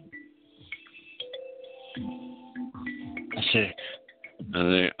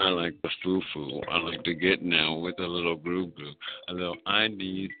 I like the foo-foo. I like to get now with a little groove. A little I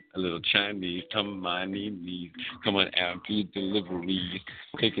need, a little Chinese. Come on, I need. Come on, Appy delivery.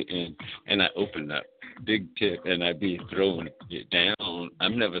 Take it in. And I open up. Big tip. And I be throwing it down.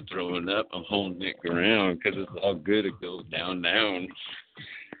 I'm never throwing up. I'm holding it around because it's all good. It goes down.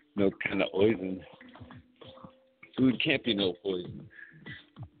 No kind of poison. Food can't be no poison.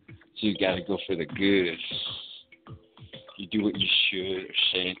 So you got to go for the good. You do what you should, or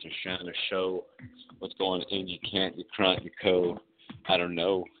shan't, or shine, or show. What's going in, you can't, you crunt, you code. I don't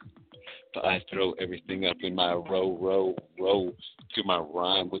know. But I throw everything up in my row to my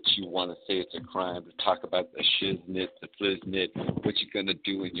rhyme. What you want to say, it's a crime to talk about the shiznit, the fliznit. What you gonna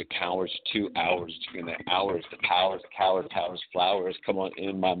do in your cowards? 2 hours. You're gonna hours, the powers, cowards, towers, flowers. Come on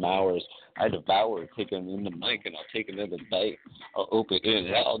in my mowers. I devour it, take them in the mic, and I'll take another bite. I'll open it in,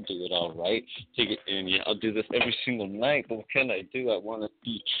 yeah, I'll do it all right. Take it in, yeah, I'll do this every single night. But what can I do? I want to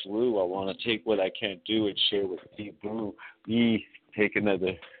be true. I want to take what I can't do and share with people. Take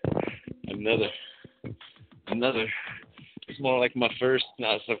another. It's more like my first,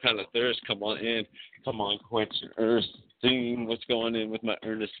 not some kind of thirst. Come on in. Come on, quench your earth. Sing what's going in with my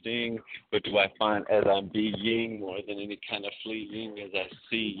earnesting. What do I find as I'm being more than any kind of fleeing as I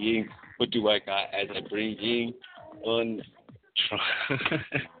see? What do I got as I bring on?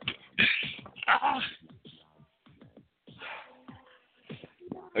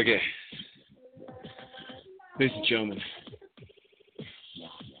 Okay. Ladies and gentlemen,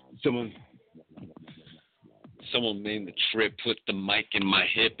 someone made the trip, put the mic in my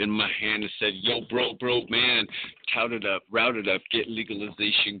hip, in my hand, and said, yo, bro, man, tout it up, route it up, get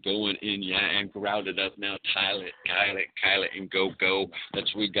legalization going in, yeah, and grout it up. Now tile it, and go.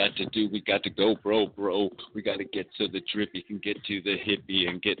 That's what we got to do. We got to go, bro. We got to get to the drip. You can get to the hippie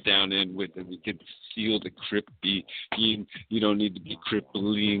and get down in with it. We can seal the crippy. You don't need to be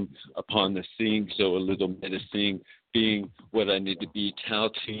crippling upon the scene, so a little medicine. Being what I need to be,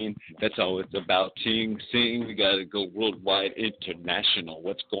 touting. That's all it's about. Sing. We gotta go worldwide, international.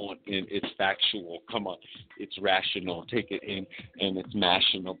 What's going in? It's factual. Come on, it's rational. Take it in, and it's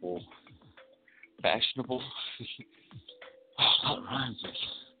mashionable. Fashionable. What rhymes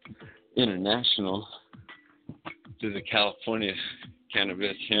with international? To the California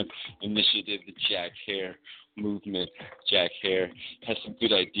Cannabis Hemp Initiative, the Jack Hare movement. Jack Hare has some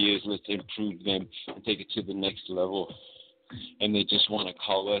good ideas. Let's improve them and take it to the next level. And they just want to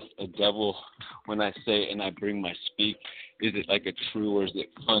call us a devil. When I say and I bring my speak, is it like a true or is it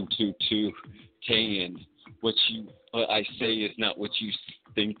fun to tayin? What I say is not what you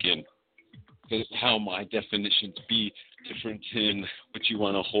thinking. Because how my definitions be different in what you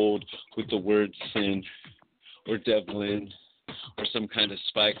want to hold with the word sin or devlin or some kind of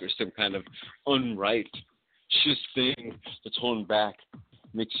spike or some kind of unright just thing that's holding back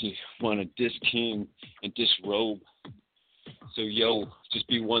makes you want to diss king and disrobe. So, yo, just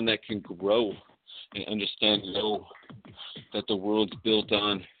be one that can grow and understand, yo, that the world's built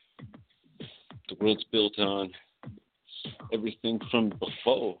on everything from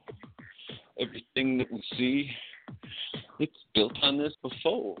before. Everything that we see, it's built on this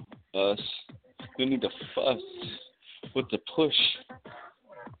before us. We need to fuss with the push.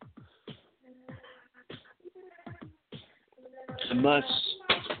 I must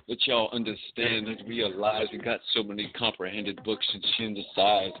let y'all understand and realize we got so many comprehended books and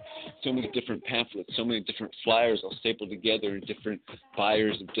synthesized, so many different pamphlets, so many different flyers all stapled together in different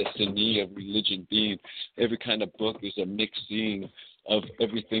fires of destiny, of religion being. Every kind of book is a mixing of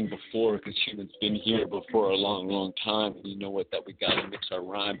everything before, because humans been here before a long, long time. And you know what? That we got to mix our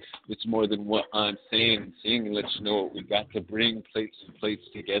rhyme. It's more than what I'm saying. Sing lets you know what we got to bring plates and plates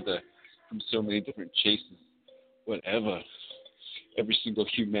together from so many different chases, whatever. Every single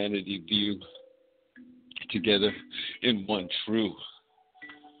humanity view together in one true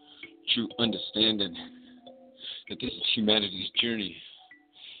understanding that this is humanity's journey.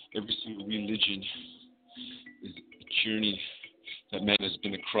 Every single religion is a journey that man has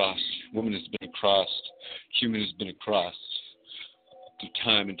been across, woman has been across, human has been across through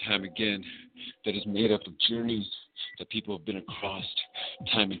time and time again, that is made up of journeys that people have been across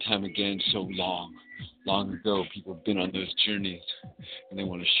time and time again. So long ago, people have been on those journeys, and they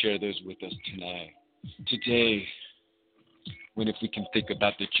want to share those with us tonight. Today, when if we can think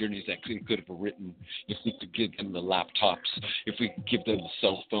about the journeys that we could have written, if we could give them the laptops, if we could give them the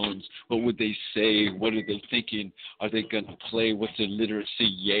cell phones, what would they say? What are they thinking? Are they going to play? What's their literacy?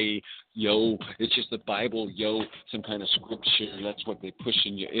 Yay, yo, it's just the Bible, yo, some kind of scripture. That's what they push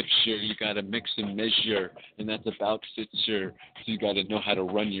in you. If sure, you got to mix and measure, and that's about fixture. So you got to know how to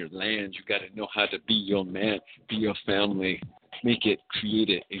run your land. You got to know how to be your man, be your family. Make it, create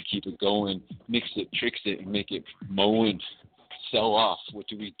it, and keep it going. Mix it, tricks it, and make it mowing. Sell off. What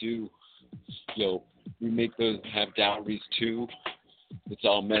do? Yo, we make those have dowries too. It's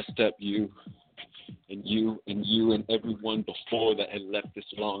all messed up, you and everyone before that had left this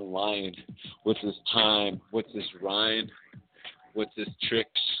long line. What's this time? What's this rhyme? What's this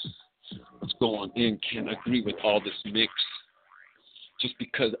tricks? What's going in? Can't agree with all this mix. Just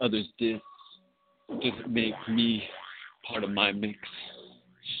because others did doesn't make me part of my mix.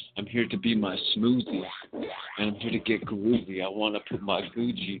 I'm here to be my smoothie, and I'm here to get groovy. I want to put my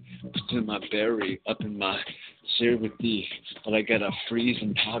Gucci, put in my berry, up in my share with thee, but I gotta freeze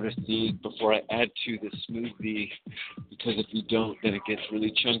and powder seed before I add to the smoothie, because if you don't, then it gets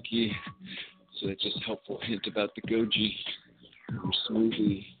really chunky. So that's just a helpful hint about the goji, your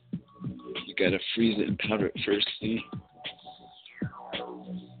smoothie. You gotta freeze it and powder it first, see?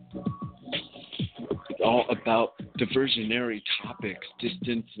 It's all about diversionary topics.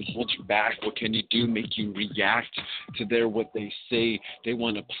 Distance and hold you back. What can you do? Make you react to what they say. They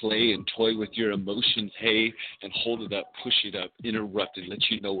want to play and toy with your emotions, hey, and hold it up, push it up, interrupt, and let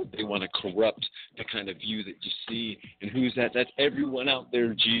you know what they want to corrupt, the kind of view that you see. And who's that? That's everyone out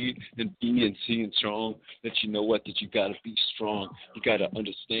there, G, and B and C and strong, that you know what, that you got to be strong. You got to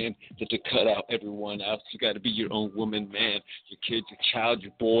understand that to cut out everyone else, you got to be your own woman, man, your kid, your child,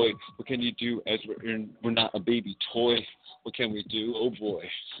 your boy. What can you do as we're not a baby toy? What can we do? Oh, boy.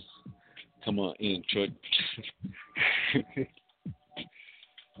 Come on in, Troy.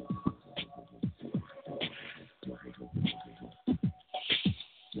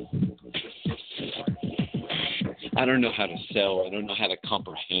 I don't know how to sell. I don't know how to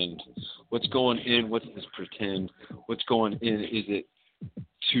comprehend. What's going in? What's this pretend? What's going in? Is it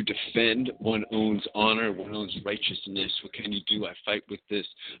to defend one owns honor, one owns righteousness? What can you do? I fight with this.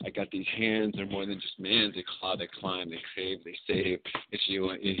 I got these hands. They're more than just mans. They claw, they climb, they crave, they save. It's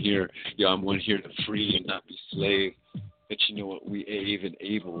you in here. Yo, I'm one here to free and not be slave. That you know what, we even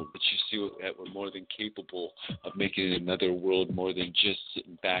able, that you see that we're more than capable of making another world, more than just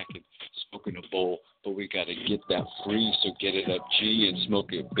sitting back and smoking a bowl. But we got to get that free, so get it up, G, and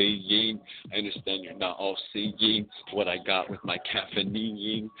smoke it, Beijing. I understand you're not all seeing what I got with my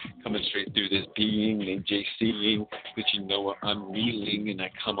caffeine coming straight through this being and JCing, but you know what, I'm reeling, and I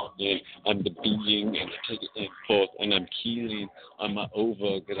come up in, I'm the being, and I take it in forth, and I'm keeling on my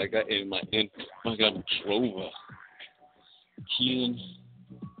over, because I got in my in, my God, I'm Trover. Peeling,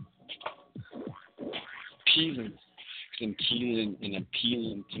 because I'm peeling and I'm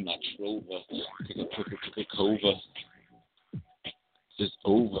peeling to my Trover, Coca-Cola, just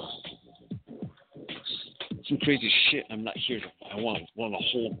over. Some crazy shit. I'm not here to. I want to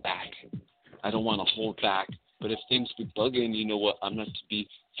hold back. I don't want to hold back. But if things be bugging, you know what? I'm not to be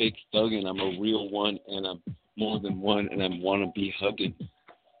fake thugging. I'm a real one, and I'm more than one, and I want to be hugging.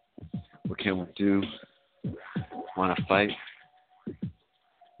 What can we do? Want to fight?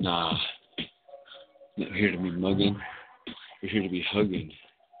 Nah. Not here to be mugging. We're here to be hugging.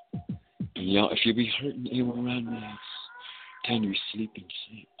 And y'all, if you be hurting anyone around me, it's time to be sleeping.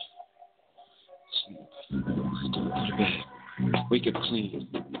 Sleep. Go to bed. Wake up clean.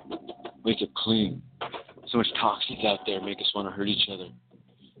 Wake up clean. So much toxins out there make us want to hurt each other.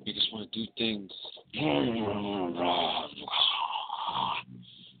 Make us want to do things.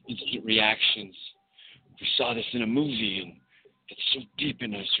 Instant reactions. We saw this in a movie and it's so deep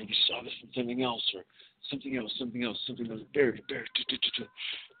in us, or we saw this in something else, or something else, something that was buried,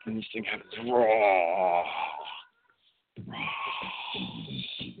 and this thing happens.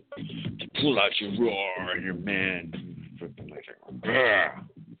 To pull out your roar and your man, flipping like a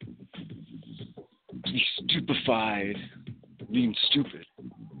to be stupefied, being stupid.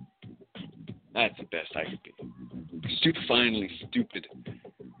 That's the best I could be. Stupefyingly stupid,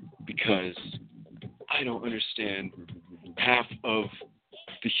 because I don't understand half of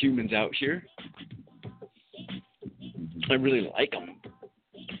the humans out here. I really like them.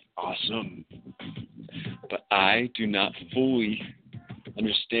 Awesome. But I do not fully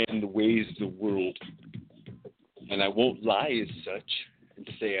understand the ways of the world. And I won't lie as such and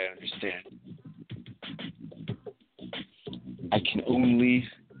say I understand. I can only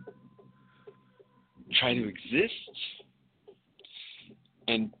try to exist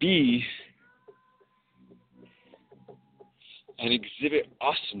and be and exhibit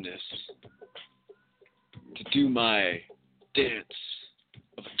awesomeness to do my dance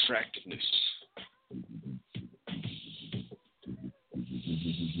of attractiveness.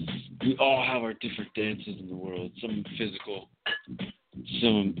 We all have our different dances in the world, some physical,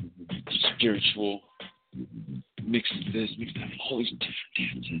 some spiritual, mixed with this, mixed with that, all these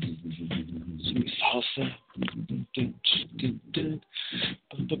different dances. Some salsa.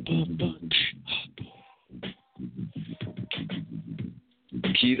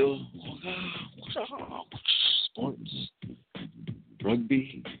 Keto, sports,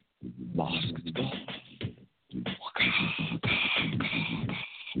 rugby, basketball.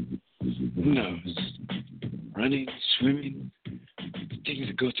 Who knows? Running, swimming, things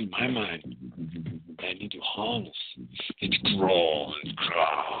that go through my mind that I need to harness and grow and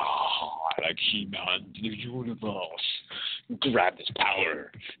crawl like He-Man to the universe. Grab this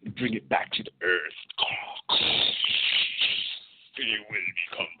power and bring it back to the earth. It will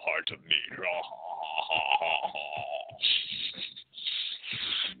become part of me.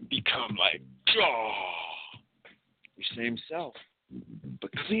 Become like your same self,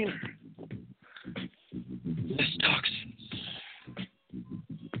 but cleaner. Less toxins.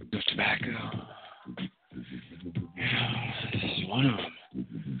 No tobacco. This is one of them.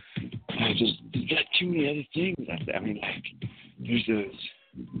 There's got too many other things out there. I mean, like, there's those,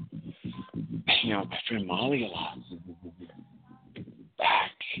 my friend Molly a lot.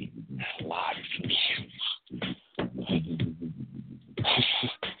 Back a lot for me.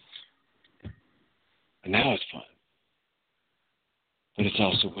 And now it's fun. But it's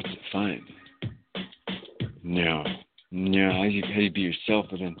also, what's it fun? No, how do you be yourself,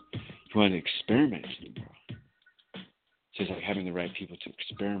 but then you want to experiment in the world. So it's like having the right people to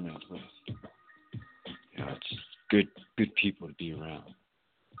experiment with. It's good people to be around.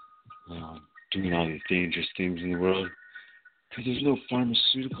 Doing all these dangerous things in the world. Because there's no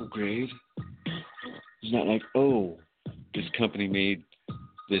pharmaceutical grade. It's not like, this company made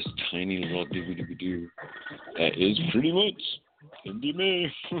this tiny little doo that is pretty much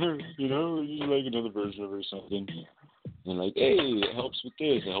MDMA. It's like another version of it or something. And like, hey, it helps with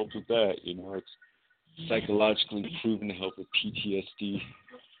this, it helps with that. It's psychologically proven to help with PTSD.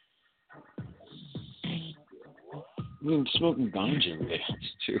 I mean, smoking ganja really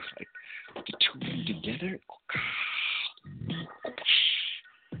helps too. Like, the two of them together.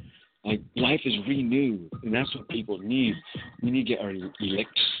 Like, life is renewed, and that's what people need. We need to get our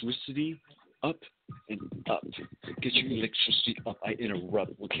electricity up and up. Get your electricity up. I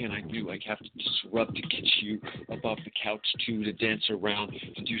interrupt. What can I do? I have to disrupt to get you up off the couch too, to dance around,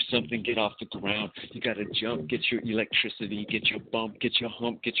 to do something, get off the ground. You got to jump, get your electricity, get your bump, get your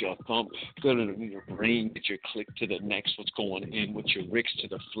hump, get your pump. Go to your brain, get your click to the next, what's going in, what's your ricks to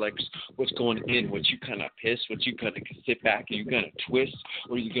the flex, what's going in, what you kind of piss, what you kind of sit back and you're going to twist,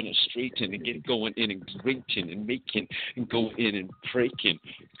 or you're going to straighten and get going in and grinting and making and go in and breaking.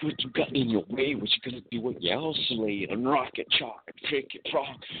 What you got in your way, what you going to do a yell slate and rocket chalk and pick it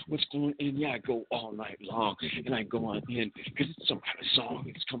rock. What's going in? Yeah, I go all night long and I go on in because it's some kind of song.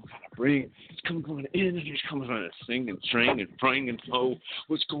 It's come kind of bring. It's come going in and it's coming on to sing and train and prang and hoe.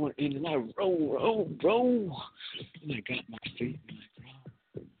 What's going in? And I roll. And I got my feet and I grow.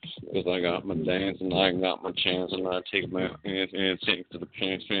 Because I got my dance and I got my chance and I take my hands and take to the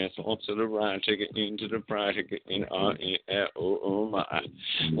pants, on to the right, take it into the pride, take it in, oh my.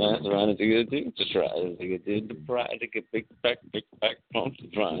 That's right, I take it to try, take it to the pride, take it big back, pump the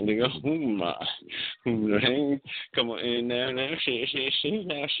pride, take it, oh my. Hang, come on in now, shake,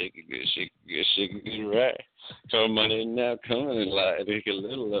 now, shake it good, right. Come on in now, come on in, like, take a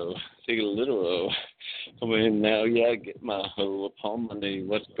little low. Come in now, yeah, get my hoe upon my knee.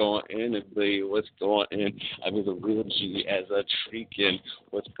 What's going in and be? What's going in? I be the real G as a treaking.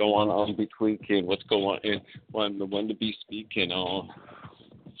 What's going on? Be tweaking. What's going in? I'm the one to be speaking on.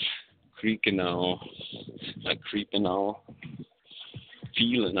 Creaking on. Like creeping on.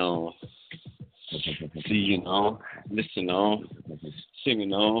 Feeling on. Seeing on. Listening on.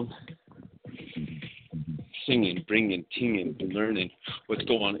 Singing on. Singing, bringing, tinging, learning what's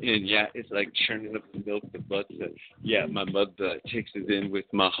going in. Yeah, it's like churning up the milk, the butter. Yeah, my mother takes it in with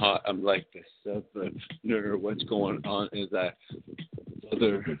my heart. I'm like the southerner. What's going on is that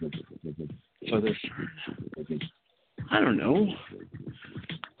father. I don't know.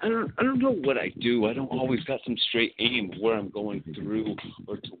 I don't know what I do. I don't always got some straight aim where I'm going through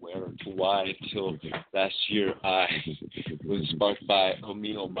or to where or to why. Until last year, I was sparked by oh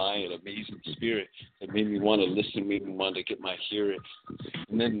my, an amazing spirit that made me want to listen, made me want to get my hearing.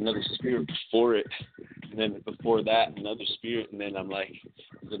 And then another spirit before it. And then before that, another spirit. And then I'm like,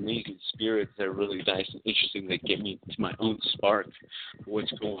 these amazing spirits that are really nice and interesting. They get me to my own spark.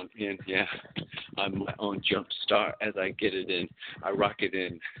 What's going in? Yeah, I'm my own jump start as I get it in. I rock it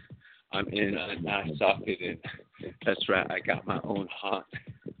in. I'm in, I sock it in. That's right, I got my own heart.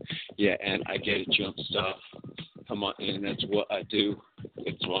 Yeah, and I get it jump start. Come on in, that's what I do.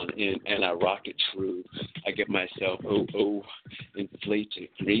 It's on in, and I rock it true. I get myself, inflated,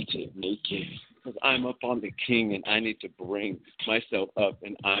 created, naked. Because I'm up on the king, and I need to bring myself up,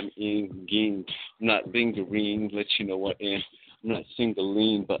 and I'm in ging. I'm not bingering, let you know what in. I'm not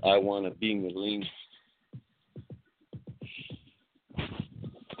single-lean, but I want to be lean.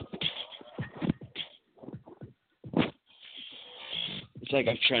 It's like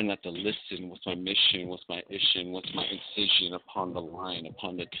I'm trying not to listen. What's my mission? What's my issue? What's my incision upon the line,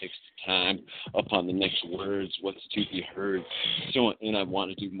 upon the text time, upon the next words? What's to be heard? So, and I want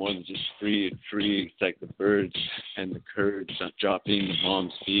to do more than just free. It's like the birds and the Kurds not dropping the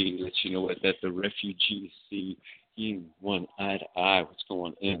bombs. Let you know what that the refugees see. Seeing one eye to eye. What's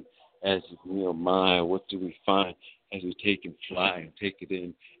going in? As my, what do we find? As we take and fly and take it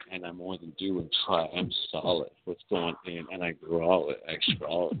in, and I more than do and try. I'm solid. What's going in? And I growl it, I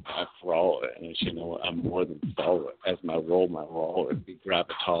scrawl it, I frawl it, and as you know what, I'm more than solid. As my roll it, we grab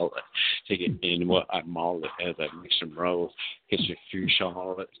it, haul it, take it in, what I maul it as I mix some rolls, get your few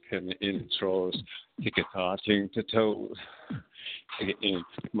shawl it, come in and trolls, take a ting to toes, take it in,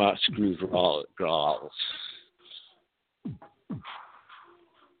 my screws roll it, growls.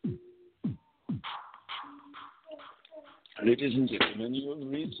 Ladies and gentlemen, you have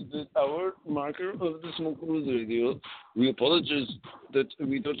reached the hour marker of the Smoke Rules Radio. We apologize that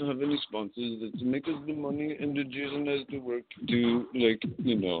we don't have any sponsors that make us the money, and that Jason has to work to,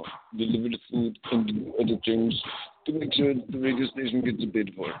 deliver the food and do other things to make sure that the radio station gets a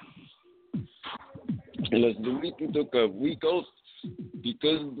bid for. And last week we took a week off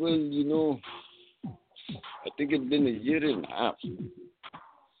because, I think it's been a year and a half.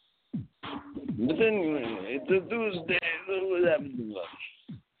 But anyway, it's a Tuesday, so what happened to us?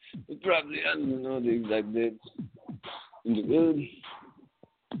 It probably, I don't know the exact date in the world.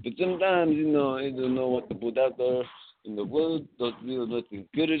 But sometimes, I don't know what to put out there in the world, don't feel much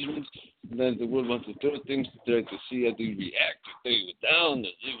encouragement. Sometimes the world wants to throw things to try to see how they react. To throw you down, to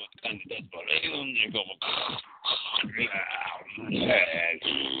see what kind of desperation they're going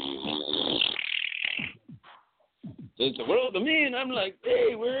so it's the world to me, and I'm like,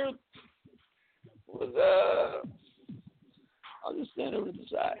 hey, world. I'll just stand over to the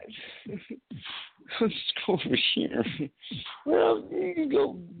side. I'll just go over here. Well, you can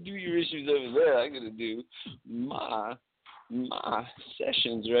go do your issues over there. I gotta do my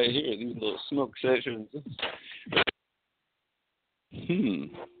sessions right here. These little smoke sessions.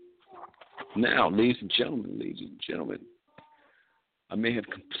 Now, ladies and gentlemen, I may have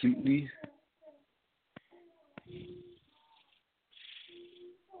completely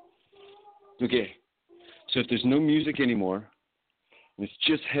so if there's no music anymore, and it's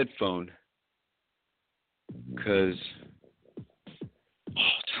just headphone, Because, dude,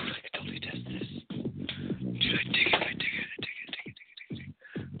 I could totally test this. Dude, I dig it.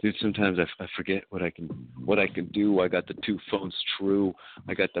 Dude, sometimes I forget what I can do. I got the two phones true.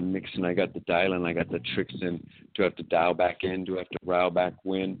 I got the mix and I got the dial and I got the tricks in. Do I have to dial back in? Do I have to rile back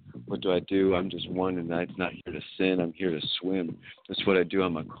when? What do I do? I'm just one and I'm not here to sin. I'm here to swim. That's what I do.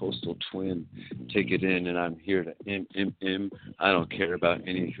 I'm a coastal twin. Take it in and I'm here to im. I don't care about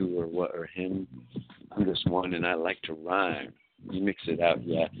any who or what or him. I'm just one and I like to rhyme. You mix it out,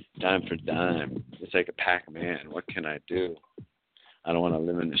 yeah, dime for dime. It's like a Pac-Man. What can I do? I don't want to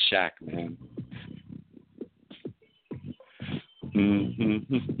live in the shack, man.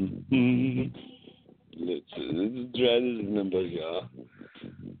 Let's try this number, y'all.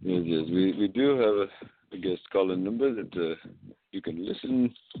 Yes, we do have a guest calling number that you can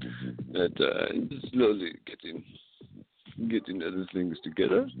listen at slowly getting other things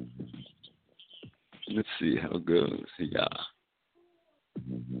together. Let's see how it goes. Yeah.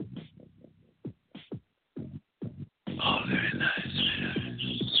 Oh, very nice.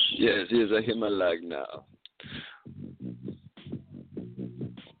 Yes, I hear my lag now.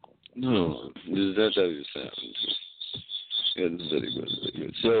 No, that's how you sound. Yeah, this is very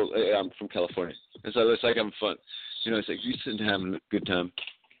good. So, I'm from California. And so it's like I'm fun. You know, it's like you sit and have a good time,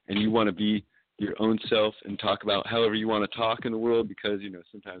 and you want to be your own self and talk about however you want to talk in the world because, you know,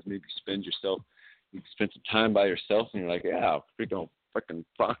 sometimes maybe you spend some time by yourself, and you're like, yeah, we don't fucking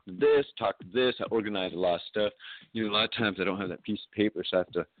talk to this. I organize a lot of stuff. You know, a lot of times I don't have that piece of paper, so I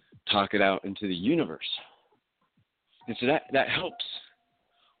have to talk it out into the universe. And so that helps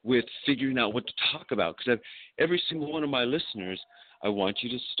with figuring out what to talk about. Because every single one of my listeners, I want you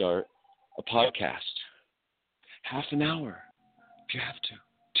to start a podcast. Half an hour, if you have to.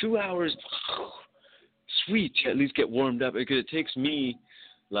 2 hours, sweet. You at least get warmed up. Because it takes me,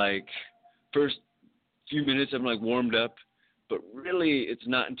 like, first few minutes, I'm, like, warmed up. But really, it's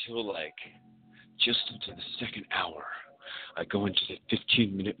not until, like, just into the second hour, I go into the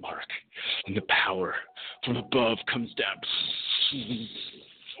 15-minute mark, and the power from above comes down.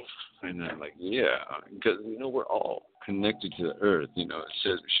 And I'm like, yeah, because, you know, we're all connected to the earth. You know, it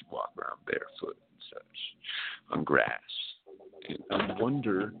says we should walk around barefoot and such on grass. And I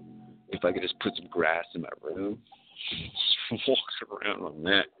wonder if I could just put some grass in my room, just walk around on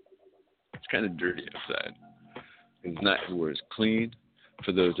that. It's kind of dirty outside. It's not everywhere is clean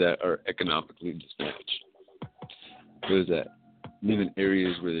for those that are economically disadvantaged. Those that live in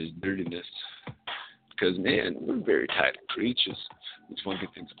areas where there's dirtiness. Because, man, we're very tight creatures. We just want to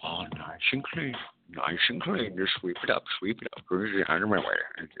get things all nice and clean. Nice and clean. Just sweep it up. Out of my way.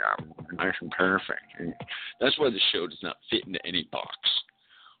 Nice and perfect. And that's why the show does not fit into any box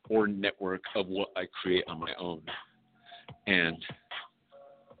or network of what I create on my own. And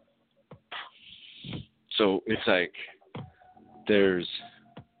so it's like there's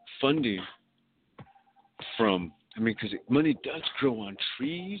funding from, because money does grow on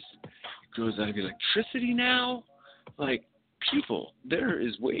trees. It grows out of electricity now. Like, people, there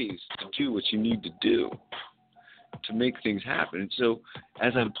is ways to do what you need to do to make things happen. And so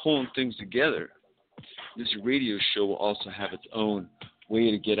as I'm pulling things together, this radio show will also have its own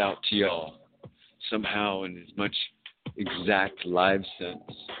way to get out to y'all somehow in as much exact live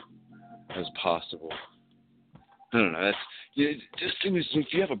sense as possible. I don't know. This thing is, if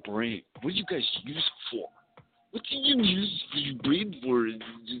you have a brain, what do you guys use it for? What do you use your brain for?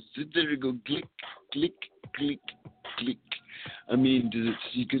 Just sit there and go click, click, click, click.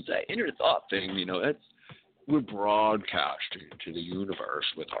 Because that inner thought thing, you know, we're broadcasting to the universe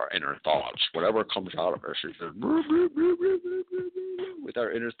with our inner thoughts. Whatever comes out of us is just with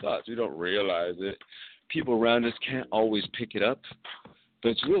our inner thoughts. We don't realize it. People around us can't always pick it up, but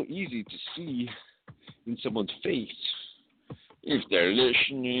it's real easy to see in someone's face if they're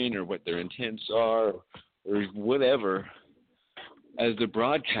listening or what their intents are or whatever as they're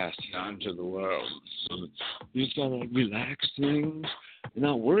broadcasting onto the world. So you just gotta relax things and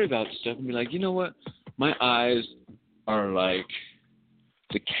not worry about stuff and be like, you know what? My eyes are like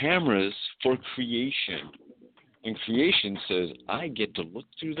the cameras for creation. And creation says I get to look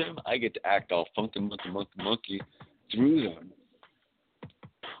through them. I get to act all funky monkey through them.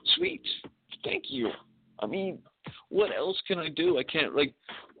 Sweet. Thank you. What else can I do? I can't,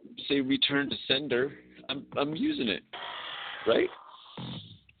 say return to sender. I'm using it, right?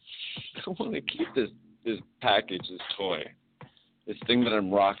 I want to keep this package, this toy, this thing that I'm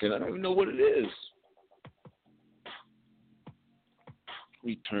rocking. I don't even know what it is.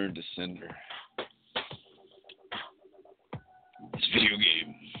 Return to sender. This video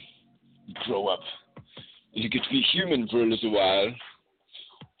game. You grow up. You get to be human for a little while.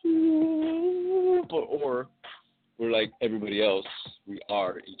 or we're like everybody else. We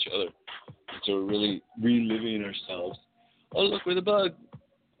are each other. So we're really reliving ourselves. Oh, look, we're the bug.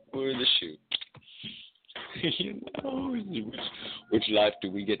 We're the shoe. You know, which life do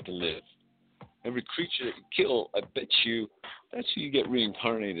we get to live? Every creature that you kill, I bet you, that's who you get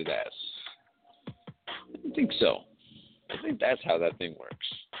reincarnated as. I think so. I think that's how that thing works.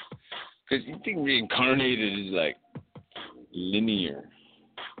 Because you think reincarnated is like linear.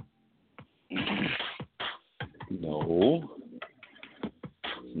 No,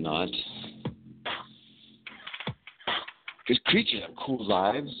 it's not. Because creatures have cool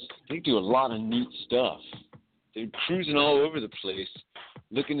lives. They do a lot of neat stuff. They're cruising all over the place,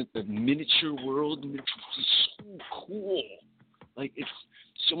 looking at the miniature world. The miniature world is so cool. Like, it's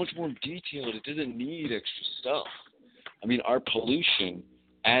so much more detailed. It doesn't need extra stuff. I mean, our pollution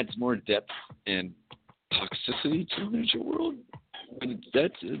adds more depth and toxicity to the miniature world. But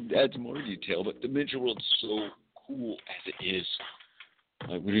it adds more detail. But the miniature world's so cool as it is.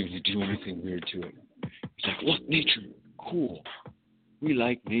 Like, we don't even do anything weird to it. It's like, look, nature, cool. We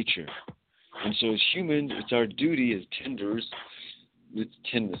like nature. And so as humans, it's our duty as tenders to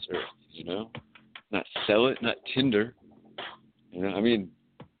tend this earth, you know? Not sell it, not tinder. You know, I mean,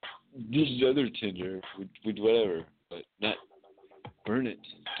 this is other tinder with whatever, but not burn it.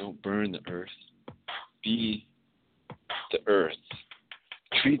 Don't burn the earth. Be the earth.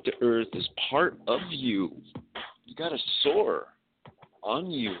 Treat the earth as part of you. You got a sore on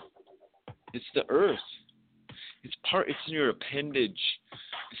you. It's the earth. It's in your appendage.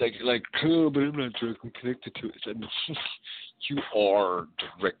 It's like, oh, but I'm not directly connected to it. It's like, you are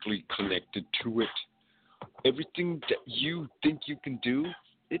directly connected to it. Everything that you think you can do,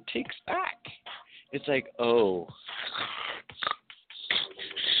 it takes back. It's like, oh,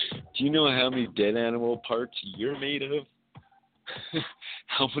 do you know how many dead animal parts you're made of?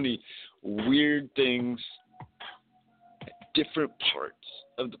 How many weird things, different parts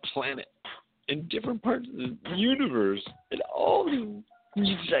of the planet, in different parts of the universe, and all these,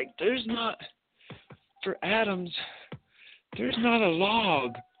 it's like, there's not, for atoms, there's not a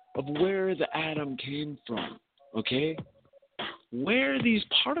log of where the atom came from, okay? Where these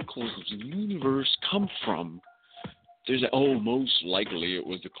particles of the universe come from, there's most likely it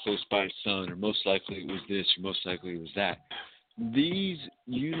was a close-by sun, or most likely it was this, or most likely it was that. These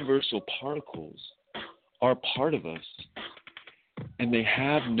universal particles are part of us, and they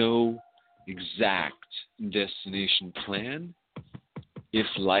have no exact destination plan if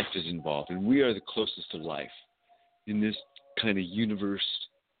life is involved. And we are the closest to life in this kind of universe.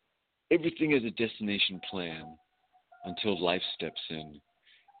 Everything has a destination plan until life steps in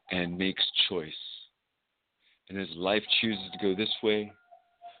and makes choice. And as life chooses to go this way,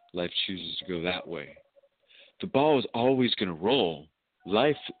 life chooses to go that way. The ball is always going to roll.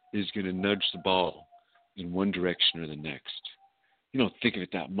 Life is going to nudge the ball in one direction or the next. You don't think of it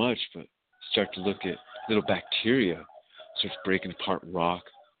that much, but start to look at little bacteria, starts breaking apart rock,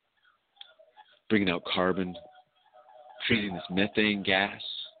 bringing out carbon, creating this methane gas.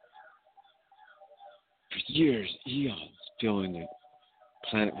 For years, eons, filling the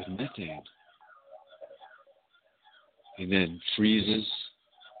planet with methane. And then freezes,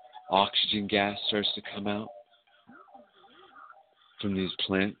 oxygen gas starts to come out from these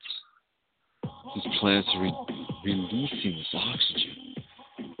plants. These plants are releasing this oxygen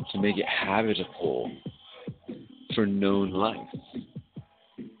to make it habitable for known life.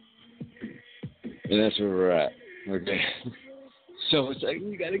 And that's where we're at. Okay. So it's like,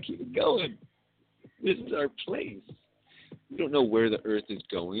 we got to keep it going. This is our place. We don't know where the earth is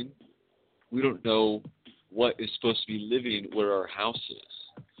going. We don't know what is supposed to be living where our house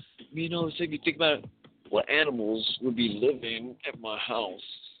is. You know, it's like you think about what animals would be living at my house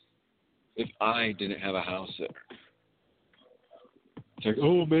if I didn't have a house there. It's like,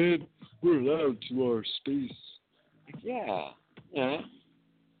 oh man, we're allowed to our space. Like, yeah.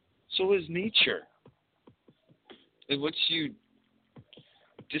 So is nature. And once you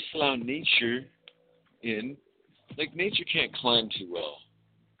disallow nature in, like, nature can't climb too well.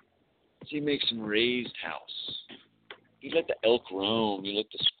 So you make some raised house. You let the elk roam. You let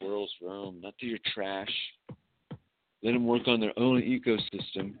the squirrels roam. Not through your trash. Let them work on their own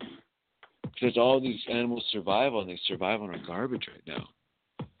ecosystem. Because all these animals survive on. They survive on our garbage right now.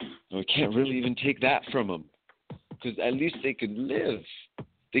 And we can't really even take that from them. Because at least they could live.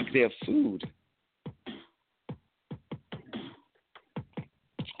 Think they have food.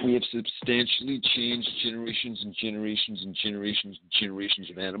 We have substantially changed generations and generations and generations and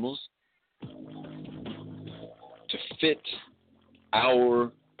generations of animals to fit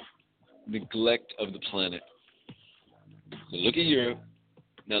our neglect of the planet. So look at Europe,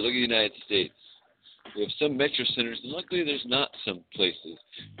 now look at the United States. We have some metro centers, and luckily there's not some places.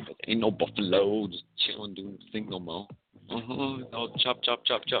 But ain't no buffalo just chilling doing the thing no more. No, chop, chop,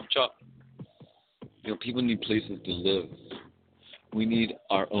 chop, chop, chop. You know, people need places to live. We need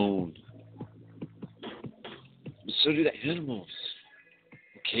our own. But so do the animals.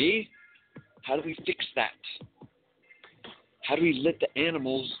 Okay? How do we fix that? How do we let the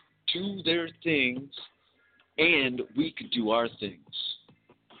animals do their things and we could do our things?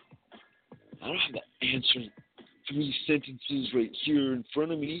 I don't have to answer 3 sentences right here in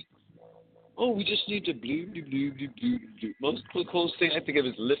front of me. Oh, we just need to blue, blue, blue, blue, blue, blue. Most of the closest thing I think of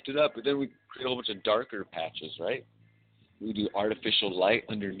is lift it up, but then we create a whole bunch of darker patches, right? We do artificial light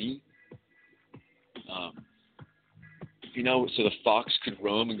underneath. You know, so the fox could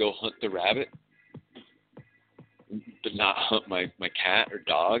roam and go hunt the rabbit, but not hunt my cat or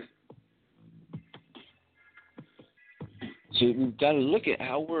dog. So we've got to look at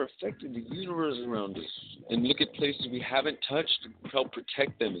how we're affecting the universe around us and look at places we haven't touched and help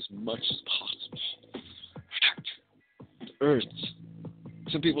protect them as much as possible. Protect the earth.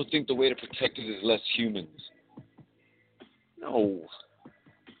 Some people think the way to protect it is less humans. No.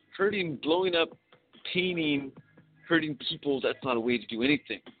 Hurting, blowing up, painting, hurting people, that's not a way to do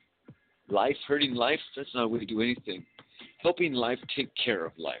anything. Life, hurting life, that's not a way to do anything. Helping life take care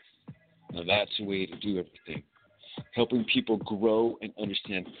of life. Now that's a way to do everything. Helping people grow and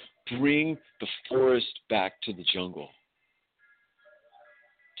understand. Bring the forest back to the jungle,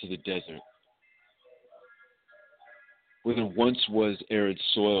 to the desert. Where there once was arid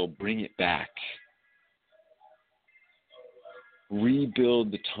soil, bring it back.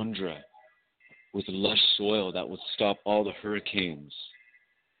 Rebuild the tundra with lush soil that will stop all the hurricanes.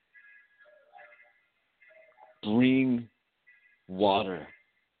 Bring water,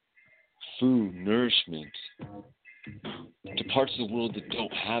 food, nourishment to parts of the world that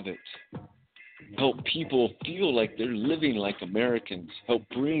don't have it. Help people feel like they're living like Americans. Help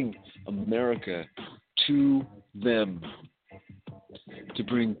bring America to them. To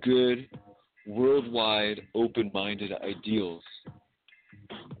bring good, worldwide, open-minded ideals.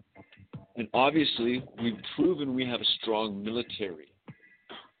 And obviously, we've proven we have a strong military.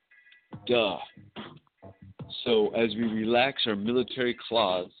 Duh. So as we relax our military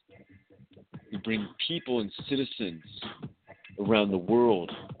clause, we bring people and citizens around the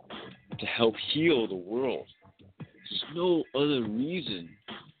world to help heal the world. There's no other reason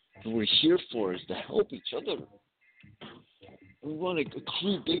that we're here for is to help each other. We want to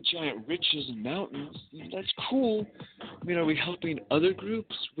accrue big giant riches and mountains. That's cool. I mean, are we helping other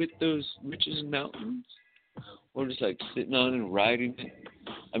groups with those riches and mountains? Or just like sitting on and riding it?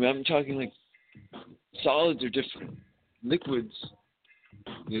 I mean, I'm talking like solids are different. Liquids,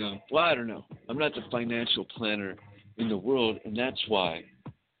 you know, well, I don't know. I'm not the financial planner in the world, and that's why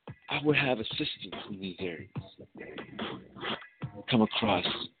I would have assistance in these areas. Come across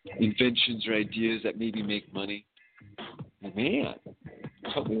inventions or ideas that maybe make money. Man,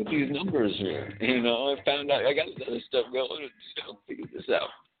 help me with these numbers here. You know, I found out I got this other stuff going to help figure this out.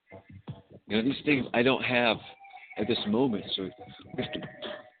 You know, these things I don't have at this moment, so we have to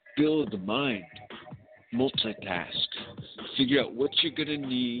build the mind, multitask, figure out what you're going to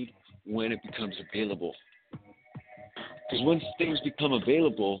need when it becomes available. Because once things become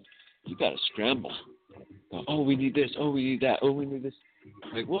available, you got to scramble. Oh, we need this. Oh, we need that. Oh, we need this.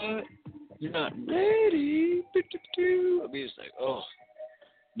 Like, what? You're not ready. I mean, it's like, oh,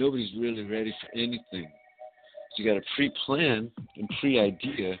 nobody's really ready for anything. So you got to pre-plan and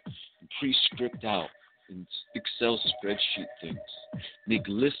pre-idea and pre-script out and Excel spreadsheet things. Make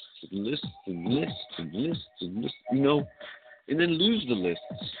lists and lists and lists and lists and lists, you know, and then lose the lists.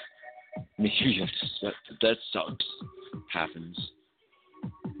 Maybe you have to set that sucks. Happens.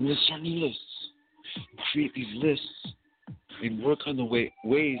 And then start new lists. Create these lists. And work on the ways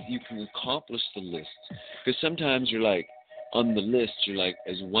you can accomplish the list. Because sometimes you're like, on the list, you're like,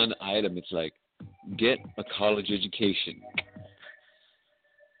 as one item, it's like, get a college education.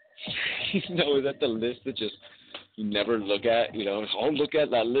 You know, is that the list that just you never look at? You know, I'll look at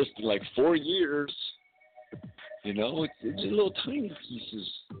that list in like 4 years. You know, it's little tiny pieces.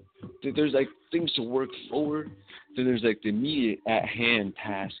 There's like things to work forward. Then there's like the immediate at hand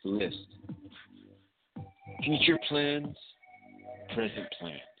task list. Future plans. Present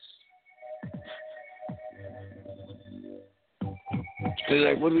plans. Because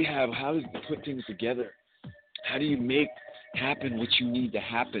like, what do we have? How do you put things together? How do you make happen what you need to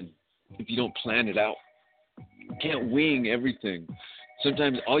happen if you don't plan it out? You can't wing everything.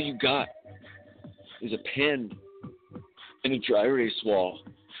 Sometimes all you got is a pen and a dry erase wall.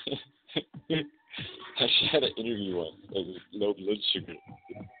 I should have an interview once of low blood sugar.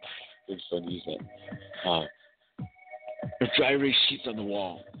 It's fun to use that. Or dry erase sheets on the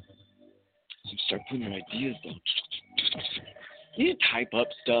wall. So you start putting your ideas down. You type up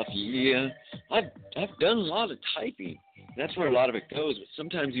stuff, yeah. I've done a lot of typing. That's where a lot of it goes. But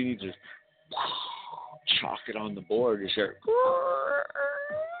sometimes you need to chalk it on the board and start.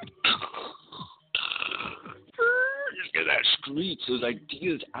 Just get that screech, those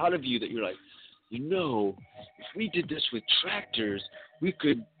ideas out of you that you're like, if we did this with tractors, we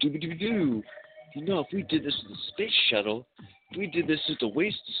could do. If we did this with the space shuttle, if we did this with the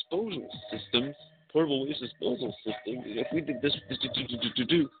waste disposal systems, portable waste disposal systems, if we did this,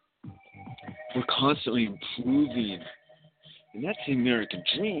 we're constantly improving. And that's the American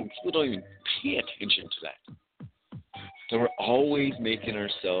dream. People don't even pay attention to that. So we're always making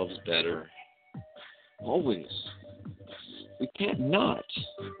ourselves better. Always. We can't not.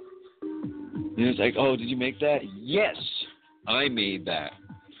 And it's like, oh, did you make that? Yes, I made that.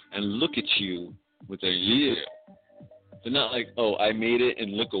 And look at you with a yeah. But not like, oh, I made it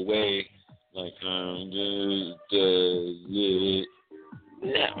and look away. Like, yeah.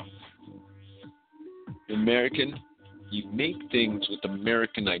 No. American, you make things with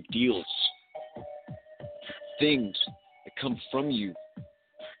American ideals. Things that come from you,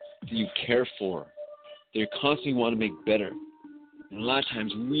 that you care for, that you constantly want to make better. And a lot of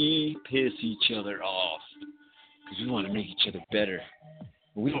times we piss each other off because we want to make each other better.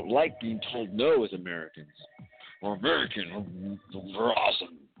 But we don't like being told no as Americans. We're American. We're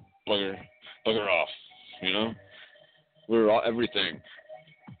awesome. Bugger off. We're all, everything.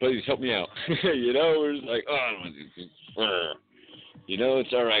 Please help me out. We're just like, oh, I don't want to do this.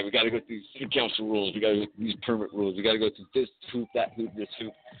 It's all right. We got to go through city council rules. We got to go through these permit rules. We got to go through this hoop, that hoop, this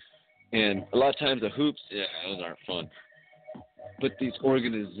hoop. And a lot of times the hoops, those aren't fun. But this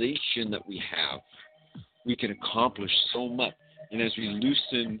organization that we have, we can accomplish so much. And as we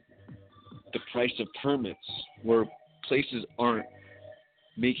loosen the price of permits, where places aren't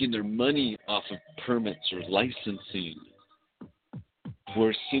making their money off of permits or licensing,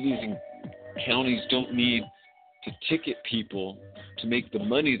 where cities and counties don't need to ticket people to make the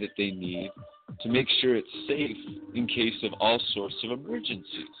money that they need to make sure it's safe in case of all sorts of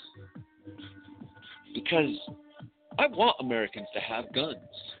emergencies. Because I want Americans to have guns.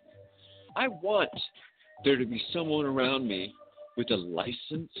 I want there to be someone around me with a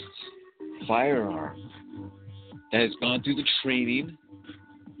licensed firearm that has gone through the training,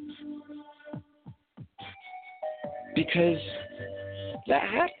 because that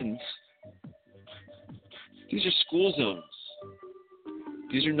happens. These are school zones.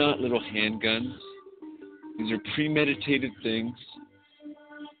 These are not little handguns. These are premeditated things.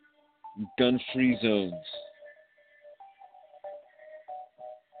 Gun-free zones.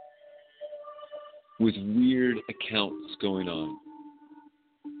 With weird accounts going on.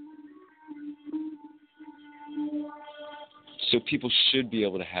 So people should be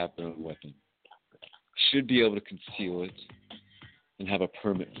able to have their own weapon. Should be able to conceal it and have a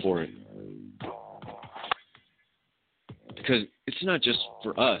permit for it. Because it's not just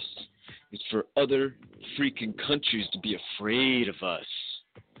for us. It's for other freaking countries to be afraid of us.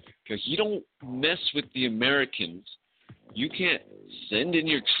 Because you don't mess with the Americans. You can't send in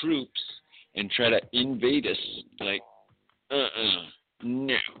your troops and try to invade us. Like,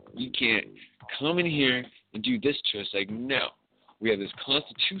 no. You can't come in here and do this to us. Like, no. We have this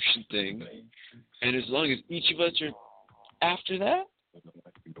Constitution thing. And as long as each of us are after that,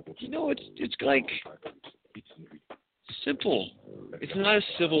 it's like simple. It's not a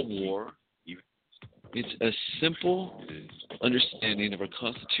civil war. It's a simple understanding of our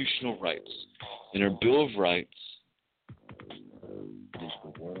constitutional rights and our Bill of Rights.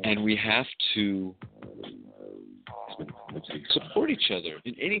 And we have to support each other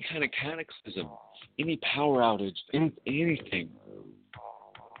in any kind of cataclysm, any power outage, anything.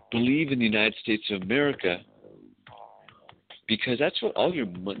 Believe in the United States of America, because that's what all your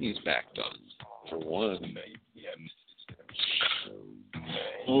money is backed on, for one.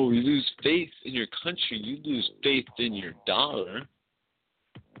 Oh, you lose faith in your country, you lose faith in your dollar.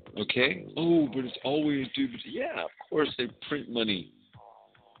 Okay? Oh, but it's always due. Yeah, of course they print money.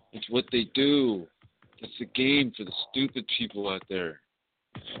 It's what they do. It's a game for the stupid people out there.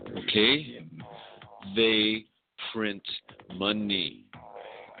 Okay? They print money.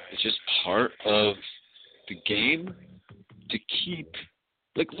 It's just part of the game to keep.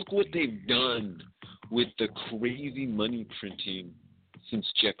 Like, look what they've done with the crazy money printing since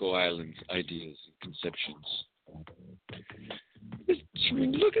Jekyll Island's ideas and conceptions.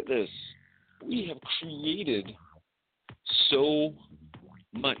 Look at this. We have created so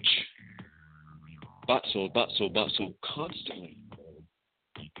much bought sold constantly.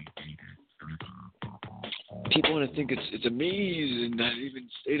 people want to think it's amazing that it even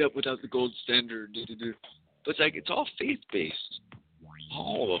stayed up without the gold standard. But it's like, it's all faith-based.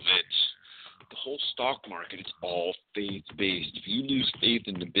 All of it. The whole stock market, it's all faith-based. If you lose faith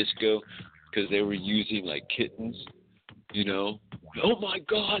in Nabisco because they were using, like, kittens, you know, oh, my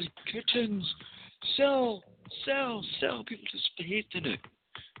God, kittens, sell. People lose faith in it,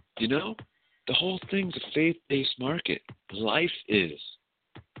 you know? The whole thing's a faith-based market. Life is.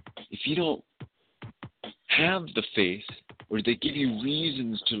 If you don't have the faith, or they give you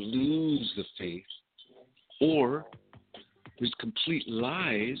reasons to lose the faith, or there's complete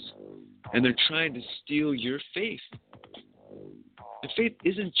lies, and they're trying to steal your faith. And faith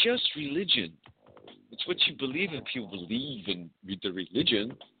isn't just religion. It's what you believe in. People believe in the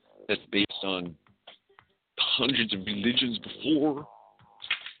religion that's based on hundreds of religions before.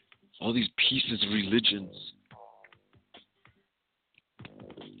 All these pieces of religions.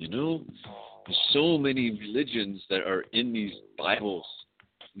 You know, there's so many religions that are in these Bibles,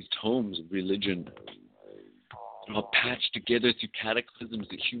 these tomes of religion. They're all patched together through cataclysms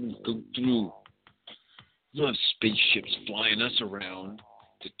that humans go through. We don't have spaceships flying us around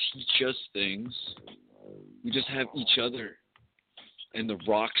to teach us things. We just have each other and the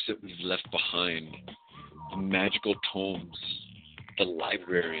rocks that we've left behind, the magical tomes, the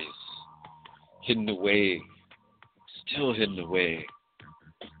libraries, hidden away, still hidden away.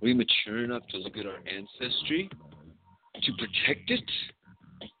 Are we mature enough to look at our ancestry, to protect it,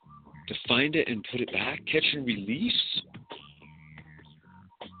 to find it and put it back, catch and release?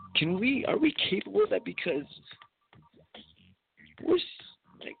 Are we capable of that? Because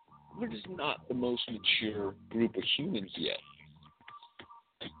we're just not the most mature group of humans yet.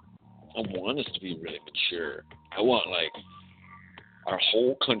 I want us to be really mature. I want, like, our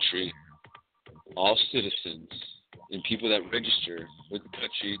whole country, all citizens and people that register with the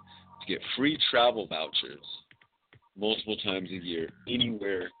country to get free travel vouchers multiple times a year,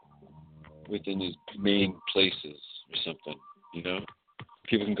 anywhere within these main places or something, you know?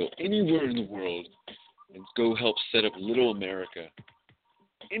 People can go anywhere in the world and go help set up little America.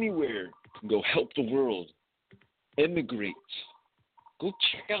 Anywhere can go help the world. Emigrate. Go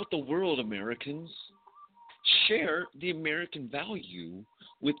check out the world, Americans. Share the American value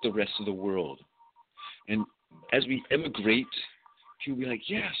with the rest of the world. And as we emigrate, people will be like,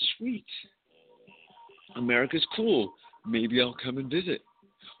 yeah, sweet. America's cool. Maybe I'll come and visit.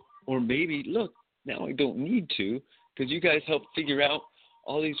 Or maybe, look, now I don't need to because you guys helped figure out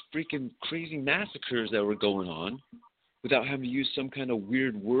all these freaking crazy massacres that were going on without having to use some kind of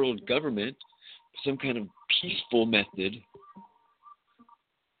weird world government, some kind of peaceful method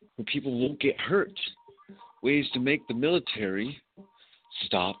where people won't get hurt. Ways to make the military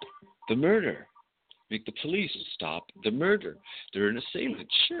stop the murder. Make the police stop the murder. They're an assailant,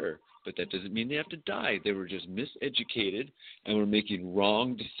 sure, but that doesn't mean they have to die. They were just miseducated and were making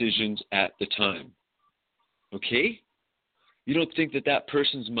wrong decisions at the time. Okay? You don't think that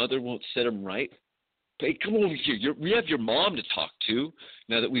person's mother won't set them right? Hey, come over here. We have your mom to talk to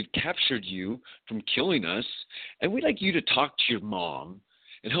now that we've captured you from killing us, and we'd like you to talk to your mom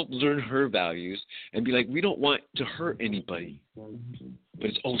and help learn her values and be like, we don't want to hurt anybody. But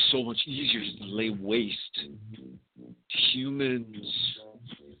it's so much easier to lay waste to humans.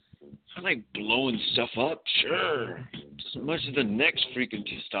 I like blowing stuff up, sure. Just as much as the next freaking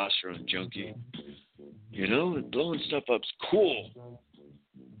testosterone junkie. You know, blowing stuff up's cool.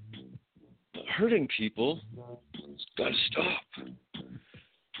 But hurting people, it's got to stop.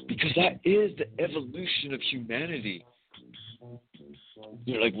 Because that is the evolution of humanity.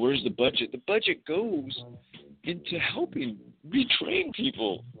 You're like, where's the budget? The budget goes into helping retrain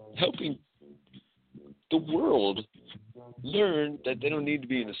people, helping the world learn that they don't need to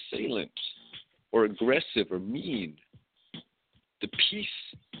be an assailant or aggressive or mean. The peace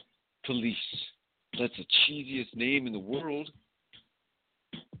police. That's the cheesiest name in the world.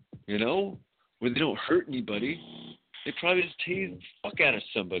 You know, where they don't hurt anybody. They probably just tase the fuck out of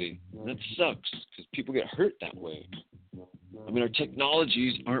somebody. And that sucks because people get hurt that way. I mean, our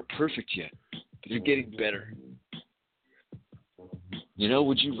technologies aren't perfect yet, but they're getting better. You know,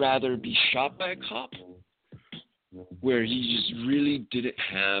 would you rather be shot by a cop where he just really didn't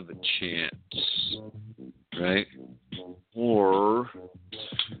have a chance, right? Or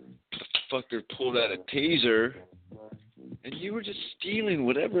the fucker pulled out a taser and you were just stealing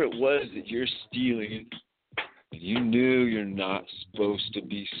whatever it was that you're stealing. And you knew you're not supposed to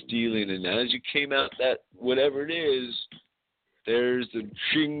be stealing. And as you came out that whatever it is, there's the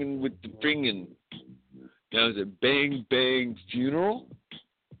chinging with the bringing. Now, is it bang, bang funeral?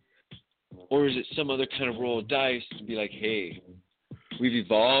 Or is it some other kind of roll of dice to be like, hey, we've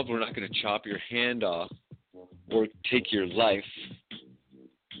evolved. We're not going to chop your hand off. or take your life,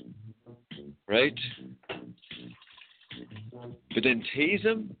 right? But then tase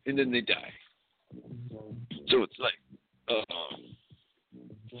them, and then they die. So it's like,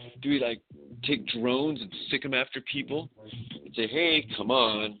 do we like take drones and stick them after people and say, hey, come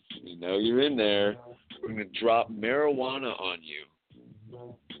on, we know you're in there. We're going to drop marijuana on you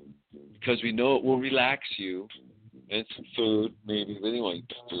because we know it will relax you. And some food, maybe. They didn't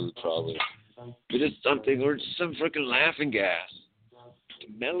want food, probably. But it's something, or some freaking laughing gas to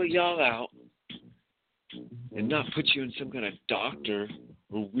mellow y'all out and not put you in some kind of doctor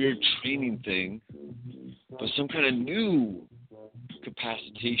or weird training thing, but some kind of new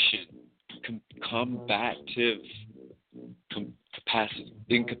incapacitation,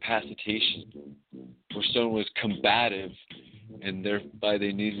 where someone was combative and thereby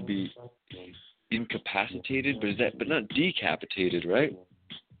they need to be incapacitated, but not decapitated, right?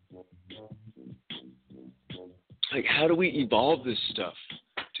 Like, how do we evolve this stuff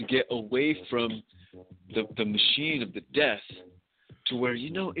to get away from the machine of the death to where,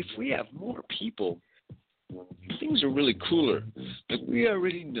 if we have more people, things are really cooler. Like, we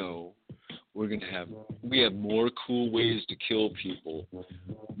already know we have more cool ways to kill people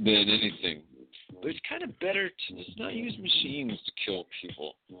than anything. But it's kind of better to just not use machines to kill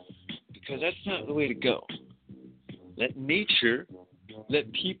people, because that's not the way to go. Let nature,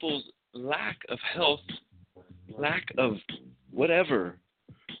 let people's lack of health, lack of whatever,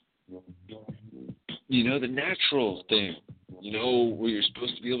 the natural thing, where you're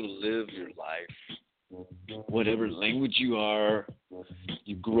supposed to be able to live your life, whatever language you are,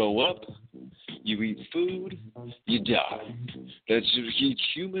 you grow up, you eat food, you die. That's each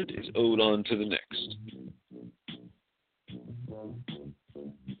human is owed on to the next.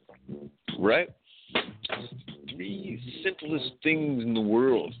 Right? The simplest things in the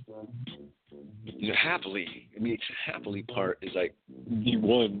world. Happily. The happily part is like the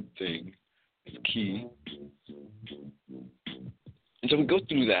one thing. It's key. And so we go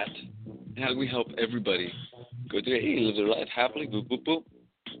through that. How do we help everybody go through it? Hey, live their life happily, boop, boop, boop.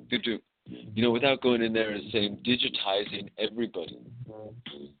 Do. Without going in there and saying digitizing everybody.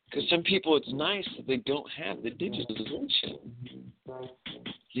 Because some people, it's nice that they don't have the digitalization.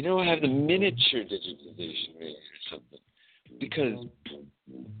 Have the miniature digitization maybe or something. Because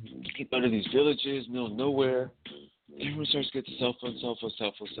you go to these villages, middle of nowhere, everyone starts to get cell phone.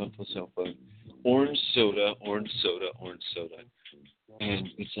 Orange soda. And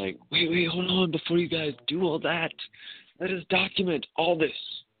it's like, wait, hold on, before you guys do all that, let us document all this.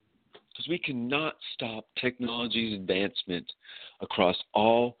 Because we cannot stop technology's advancement across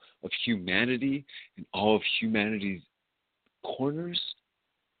all of humanity and all of humanity's corners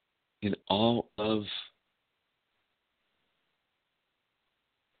in all of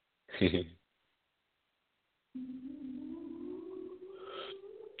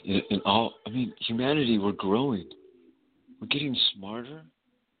humanity. We're growing. We're getting smarter.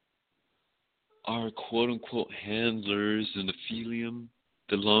 Our quote-unquote handlers and the Nephilium,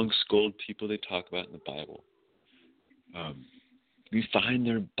 the long-skulled people they talk about in the Bible, we find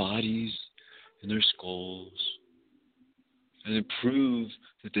their bodies and their skulls, and it proves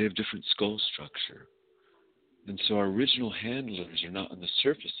that they have different skull structure. And so our original handlers are not on the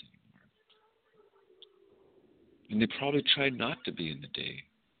surface anymore. And they probably tried not to be in the day.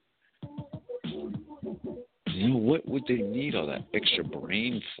 What would they need all that extra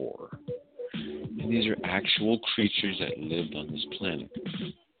brain for? And these are actual creatures that lived on this planet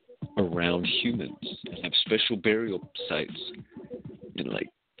around humans and have special burial sites in like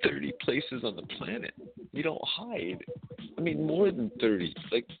 30 places on the planet. You don't hide. More than 30,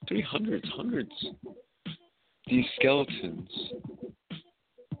 like 300, hundreds. These skeletons,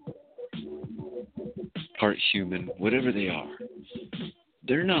 part human, whatever they are,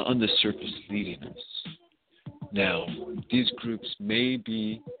 they're not on the surface leading us. Now, these groups may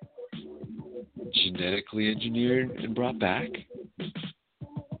be genetically engineered and brought back.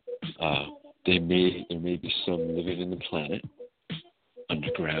 There may be some living in the planet,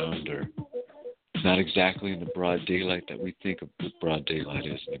 underground, or not exactly in the broad daylight that we think of what broad daylight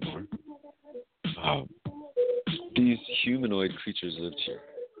is anymore. These humanoid creatures lived here,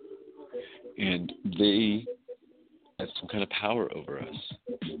 and they had some kind of power over us.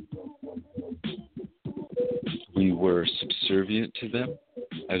 We were subservient to them.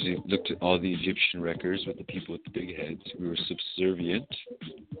 As we looked at all the Egyptian records with the people with the big heads, we were subservient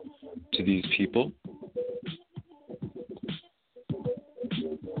to these people.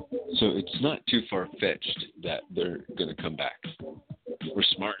 So it's not too far-fetched that they're going to come back. We're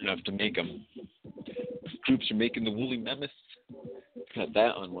smart enough to make them. Groups are making the woolly mammoth. Got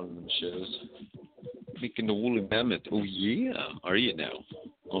that on one of them shows. making the woolly mammoth. Oh, yeah. Are you now?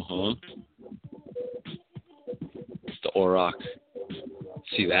 Uh-huh. It's the auroch.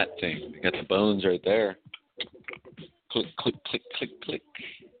 See that thing? They got the bones right there. Click, click, click, click, click.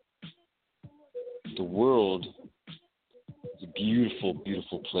 The world is a beautiful,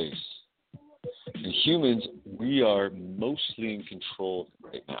 beautiful place. And humans, we are mostly in control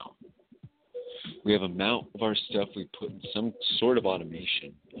right now. We have a amount of our stuff we put in some sort of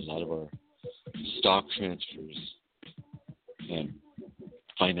automation. A lot of our stock transfers and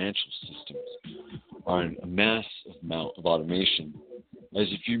financial systems are a massive amount of automation. As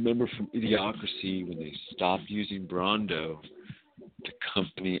if you remember from Idiocracy, when they stopped using Brondo, the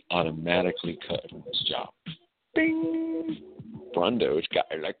company automatically cut its job. Bing! Brondo's got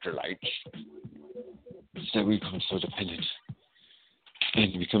electrolytes. So we become so dependent.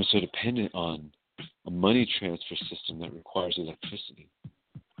 And you become so dependent on a money transfer system that requires electricity.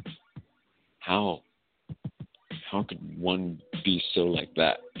 How could one be so like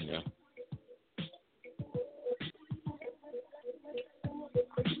that, you know?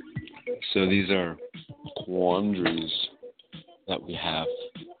 So these are quandaries that we have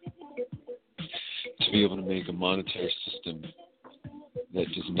to be able to make a monetary system that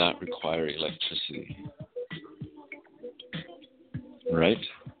does not require electricity. Right?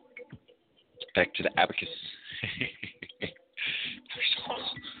 Back to the abacus.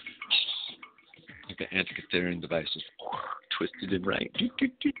 Like the Antikythera device is twisted and right.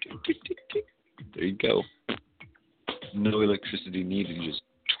 There you go. No electricity needed. You just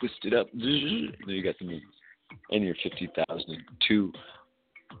twist it up. There you got the moon. And your 50,002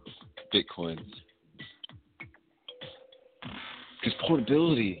 Bitcoins. Because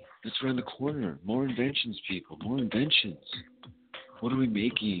portability, that's around the corner. More inventions, people. More inventions. What are we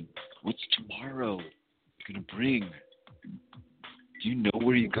making? What's tomorrow going to bring? Do you know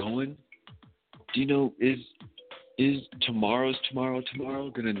where you're going? Do you know, is tomorrow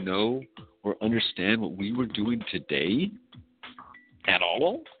going to know or understand what we were doing today at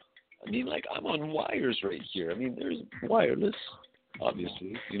all? I mean, like, I'm on wires right here. I mean, there's wireless,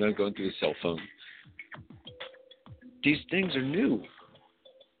 obviously. You're not going through a cell phone. These things are new.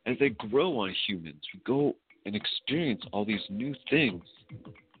 As they grow on humans, we go and experience all these new things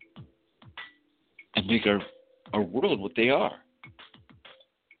and make our world what they are.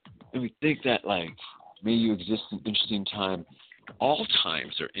 And we think that, like, may you exist in interesting time. All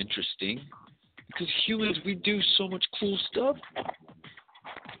times are interesting because humans, we do so much cool stuff.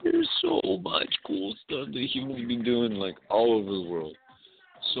 There's so much cool stuff that humans have been doing, like, all over the world.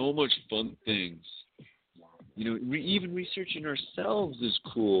 So much fun things. You know, even researching ourselves is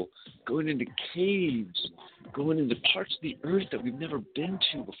cool. Going into caves, going into parts of the earth that we've never been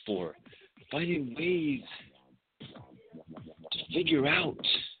to before. Finding ways to figure out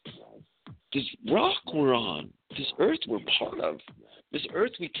this rock we're on, this earth we're part of, this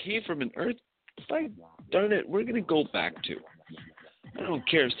earth we came from, an earth, by darn it, we're going to go back to. I don't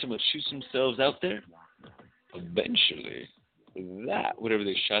care if someone shoots themselves out there. Eventually, that, whatever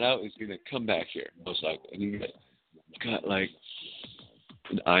they shot out, is going to come back here, most likely. And you got like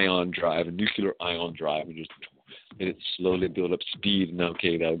an ion drive, a nuclear ion drive, and just let it slowly build up speed, and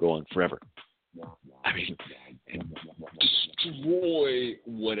okay, that'll go on forever. I mean, and destroy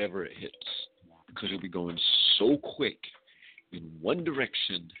whatever it hits, because it'll be going so quick in one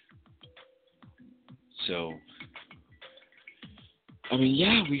direction. So, I mean,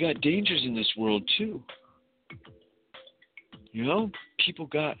 yeah, we got dangers in this world too. You know, people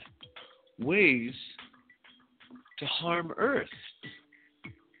got ways to harm Earth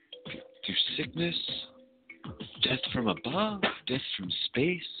through sickness, death from above, death from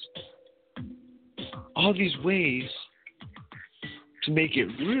space. All these ways to make it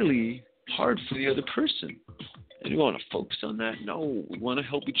really hard for the other person. And we want to focus on that? No, we want to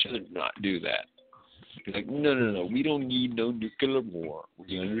help each other not do that. Be like, no, we don't need no nuclear war.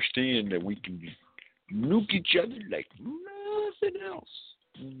 We understand that we can nuke each other like nothing else.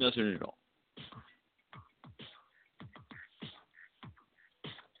 Nothing at all.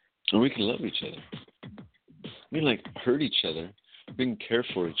 And we can love each other. We can, like, hurt each other. We can care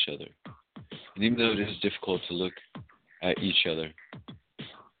for each other. And even though it is difficult to look at each other,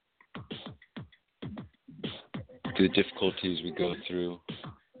 the difficulties we go through,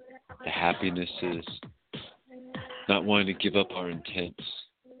 the happinesses, not wanting to give up our intents,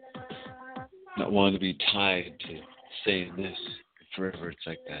 not wanting to be tied to saying this forever, it's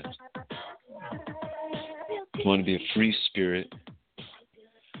like that. You want to be a free spirit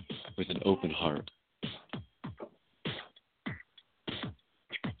with an open heart.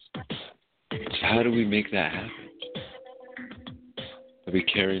 So how do we make that happen? That we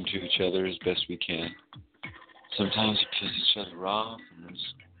care into each other as best we can. Sometimes we piss each other off and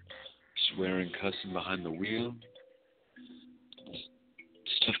there's swearing, cussing behind the wheel.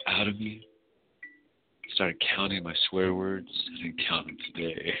 Stuff out of me. Started counting my swear words. I didn't count them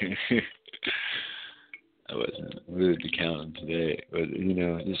today. I wasn't really counting today. But,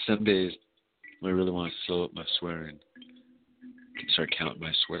 there's some days when I really want to slow up my swearing. I can start counting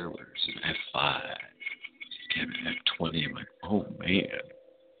my swear words. And I have 5. I have 20. I'm like, oh, man.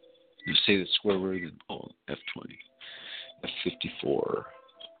 You say the swear word, and F20, F54,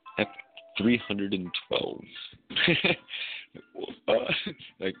 F312.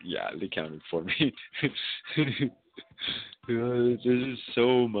 Yeah, they counted for me. There's just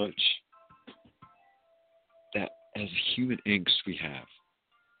so much that as human angst we have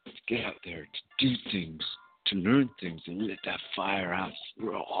to get out there, to do things, to learn things, and let that fire out.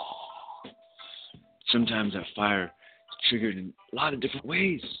 Sometimes that fire is triggered in a lot of different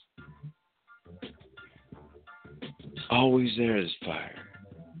ways. Always there is fire.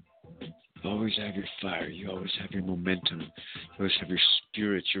 You always have your fire. You always have your momentum. You always have your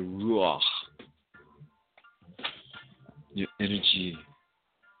spirit, your ruach, your energy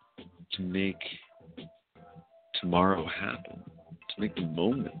to make tomorrow happen, to make the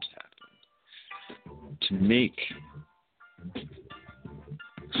moment happen, to make.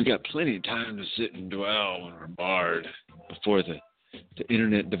 We got plenty of time to sit and dwell when we're bored before the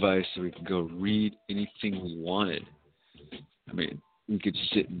internet device so we could go read anything we wanted. I mean, we could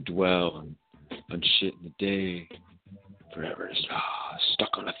sit and dwell on shit in the day forever. Just,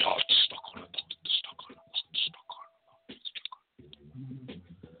 stuck on a thought, stuck on a thought, stuck on a thought, stuck on a thought.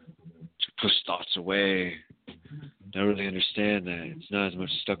 To push thoughts away. I really understand that. It's not as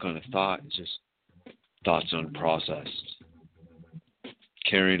much stuck on a thought, it's just thoughts unprocessed.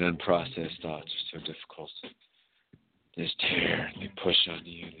 Carrying unprocessed thoughts are so difficult. They just tear and they push on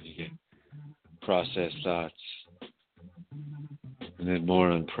you, and you get processed thoughts. And then more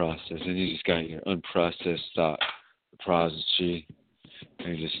unprocessed, and you just got your unprocessed thought repository,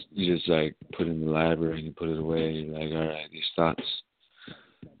 and you just like put it in the library and you put it away. You're like, all right, these thoughts,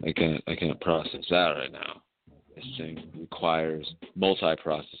 I can't process that right now. This thing requires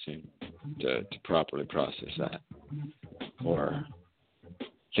multi-processing to properly process that. Or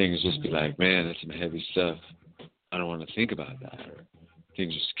things just be like, man, that's some heavy stuff. I don't want to think about that. Or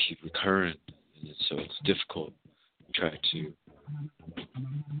things just keep recurring, and so it's difficult to try to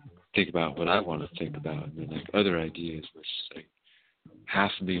think about what I want to think about, and then like other ideas, which is like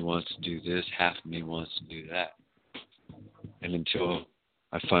half of me wants to do this, half of me wants to do that, and until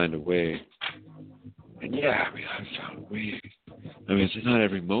I find a way, and I found a way. I mean, it's not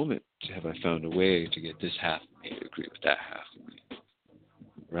every moment have I found a way to get this half of me to agree with that half of me.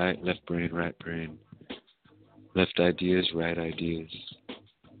 Right, left brain, right brain, left ideas, right ideas.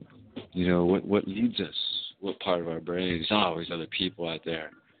 What leads us? What part of our brain? There's always other people out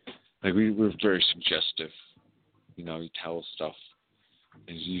there. Like we're very suggestive. We tell stuff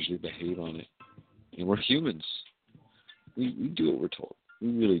and usually behave on it. And we're humans. We do what we're told.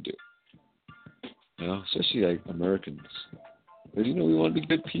 We really do. Especially like Americans. But we want to be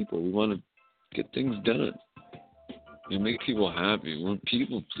good people. We want to get things done. Make people happy. We want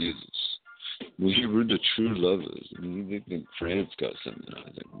people pleasers. We're the true lovers. I mean, you think France got something. I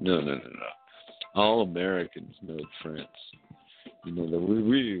was like, no. All Americans know France. We know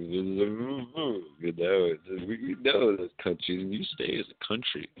those countries, and you stay as a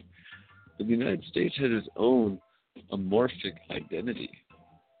country. But the United States has its own amorphic identity.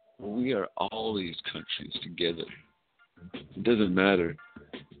 We are all these countries together. It doesn't matter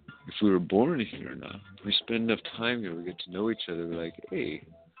if we were born here or not. If we spend enough time here, we get to know each other. We're like, hey,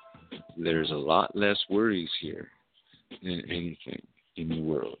 there's a lot less worries here than anything in the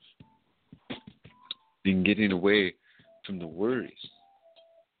world. And getting away from the worries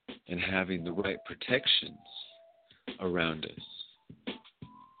and having the right protections around us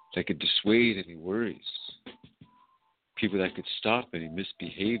that could dissuade any worries, people that could stop any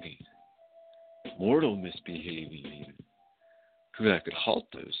misbehaving, mortal misbehaving even, people that could halt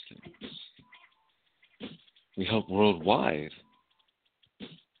those things. We help worldwide.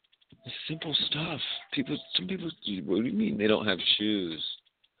 It's simple stuff. Some people, what do you mean they don't have shoes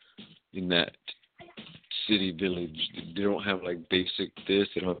in that city, village? They don't have like basic this,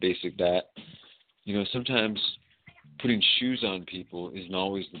 they don't have basic that. Sometimes putting shoes on people isn't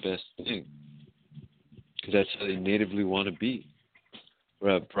always the best thing, because that's how they natively want to be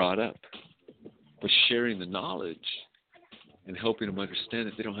or brought up. But sharing the knowledge and helping them understand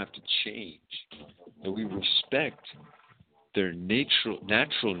that they don't have to change, that we respect their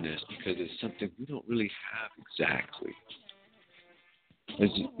naturalness, because it's something we don't really have exactly. As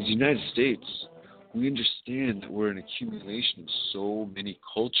the United States, we understand that we're an accumulation of so many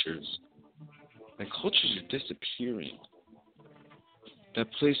cultures. That cultures are disappearing.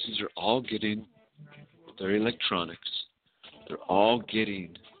 That places are all getting their electronics. They're all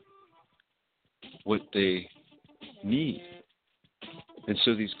getting what they need. And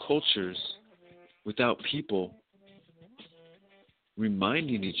so these cultures, without people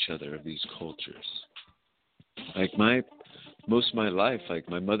reminding each other of these cultures. Like most of my life, like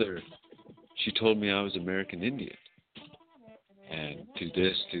my mother, she told me I was American Indian. And do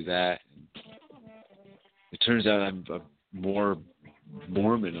this, do that. It turns out I'm more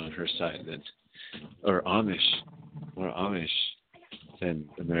Mormon on her side or more Amish than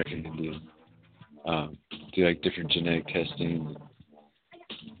American Indian. Do like different genetic testing.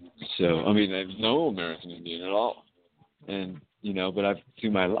 So, I mean, I'm no American Indian at all. And, but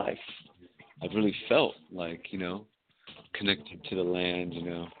through my life, I've really felt like, connected to the land,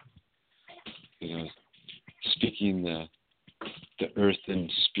 speaking the earth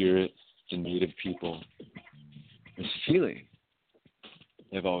and spirit, the native people. This feeling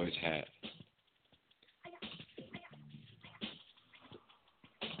I've always had.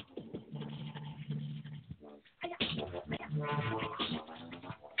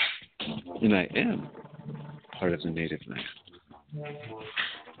 And I am part of the native land.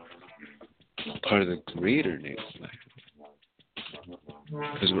 Part of the greater native land.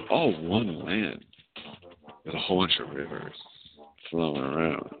 Because we're all one land with a whole bunch of rivers flowing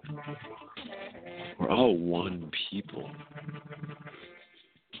around. We're all one people.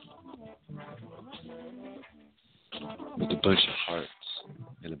 With a bunch of hearts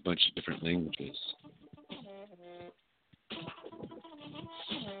and a bunch of different languages.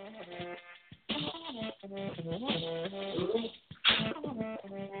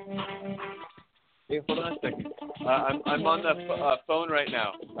 Hey, hold on a second. I'm on the phone right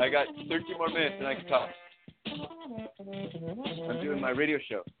now. I got 13 more minutes and I can talk. I'm doing my radio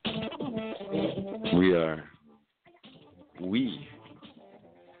show. We.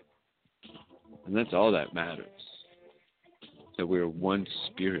 And that's all that matters. That we're one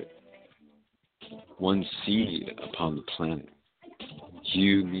spirit, one seed upon the planet.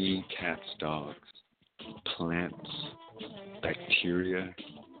 You, me, cats, dogs, plants, bacteria,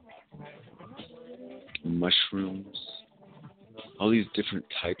 mushrooms, all these different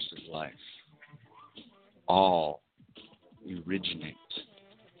types of life, all originate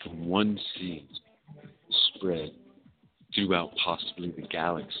from one seed spread throughout possibly the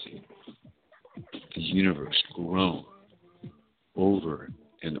galaxy, the universe grown over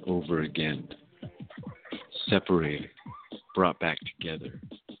and over again, separated, brought back together,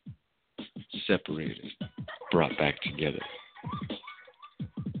 separated, brought back together.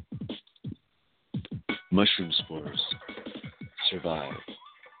 Mushroom spores survive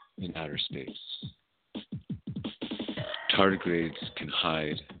in outer space. Tardigrades can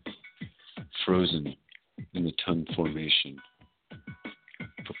hide frozen in the tongue formation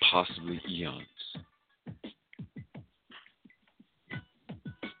for possibly eons.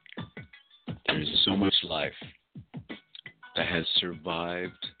 There is so much life that has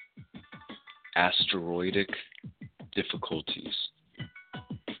survived asteroidic difficulties,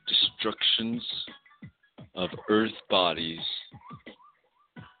 destructions of Earth bodies,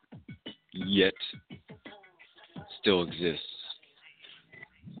 yet still exists.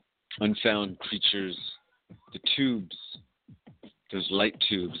 Unfound creatures, the tubes, those light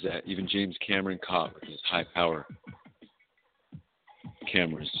tubes that even James Cameron caught with his high power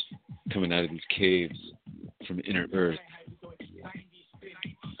cameras coming out of these caves from inner Earth.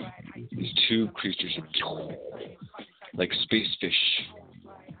 These tube creatures are like space fish.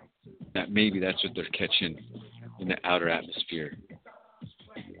 That maybe that's what they're catching in the outer atmosphere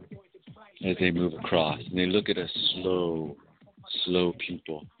as they move across. And they look at us slow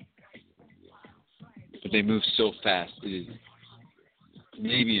people. But they move so fast, it is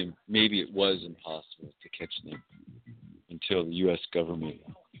maybe it was impossible to catch them until the U.S. government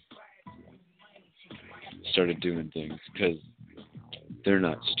started doing things, because they're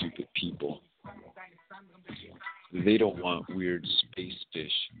not stupid people. They don't want weird space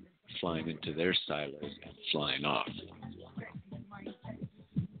fish flying into their silos and flying off.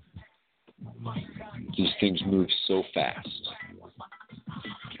 These things move so fast.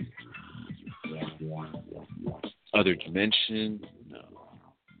 Other dimension? No.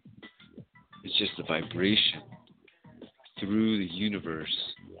 It's just a vibration. Through the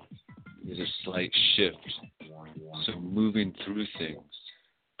universe is a slight shift. So moving through things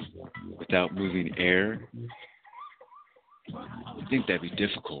without moving air, I think that'd be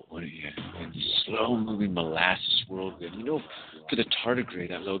difficult, wouldn't you? In slow-moving molasses world, For the tardigrade,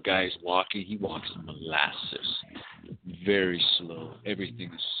 that little guy is walking. He walks in molasses, very slow. Everything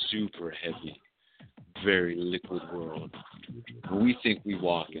is super heavy, very liquid world. When we think we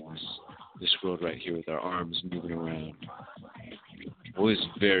walk in this world right here with our arms moving around, it's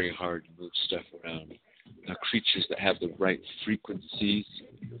very hard to move stuff around. Now, creatures that have the right frequencies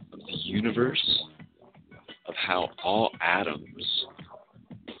of the universe, of how all atoms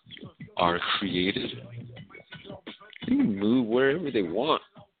are created, they can move wherever they want.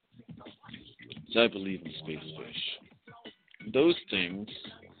 So I believe in space fish. Those things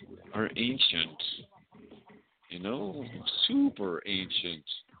are ancient, super ancient.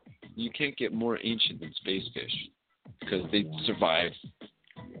 You can't get more ancient than space fish because they survive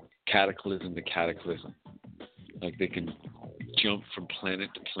cataclysm to cataclysm. Like they can jump from planet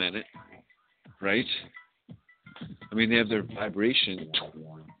to planet, right? I mean, they have their vibration,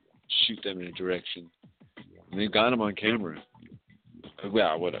 shoot them in a direction, and they've got them on camera.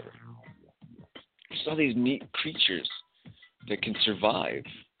 Well, whatever. There's all these neat creatures that can survive,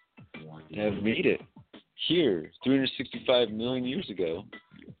 that have made it here 365 million years ago.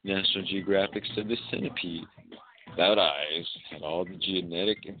 National Geographic said the centipede, without eyes, had all the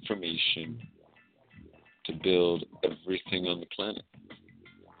genetic information to build everything on the planet.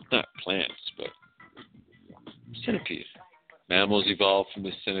 Not plants, but centipede. Mammals evolved from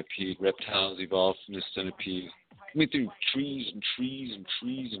the centipede. Reptiles evolved from the centipede. Went through trees and trees and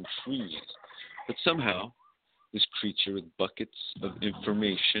trees and trees. But somehow, this creature with buckets of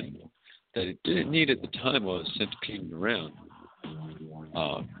information that it didn't need at the time while it was centipeding around.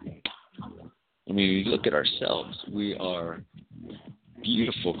 You look at ourselves. We are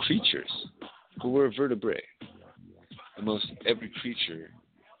beautiful creatures, but we're a vertebrate. Almost every creature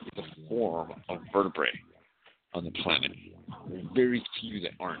is a form of vertebrae on the planet. There are very few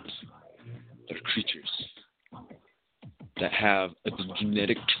that aren't. That are creatures that have the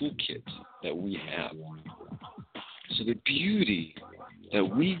genetic toolkit that we have. So the beauty that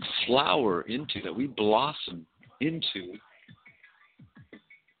we flower into, that we blossom into,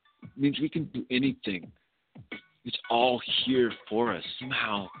 means we can do anything. It's all here for us.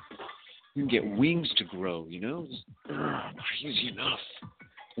 Somehow we can get wings to grow, It's crazy enough.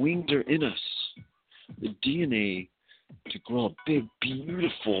 Wings are in us. The DNA to grow a big,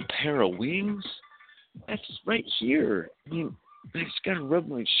 beautiful pair of wings, that's right here. I just got to rub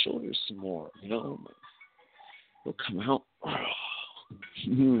my shoulders some more, It'll come out.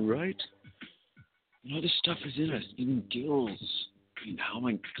 Right? All this stuff is in us, even gills. How am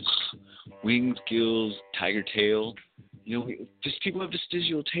I? Wings, gills, tiger tail. Just people have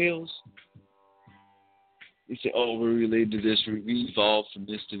vestigial tails. They say, we're related to this, we evolved from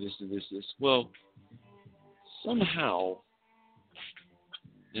this to this to this to this. Well, somehow,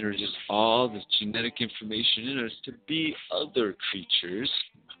 there is just all this genetic information in us to be other creatures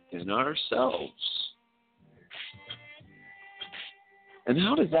than ourselves. And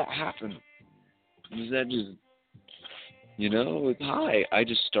how does that happen? Does that just, I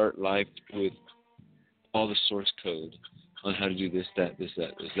just start life with all the source code on how to do this, that, this,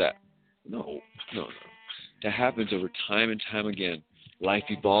 that, this, that. No. That happens over time and time again. Life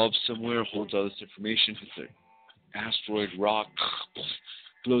evolves somewhere, holds all this information, hits an asteroid, rock,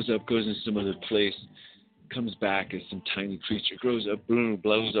 blows up, goes into some other place, comes back as some tiny creature, grows up, boom,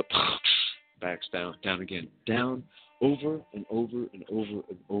 blows up, backs down again. Down, over and over and over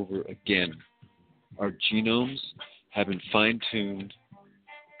and over again. Our genomes have been fine-tuned.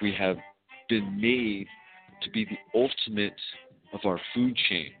 We have been made to be the ultimate of our food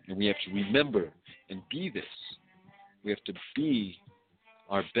chain. And we have to remember and be this. We have to be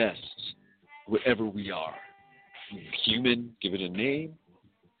our best, whatever we are. Human, give it a name.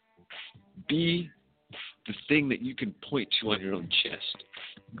 Be the thing that you can point to on your own chest.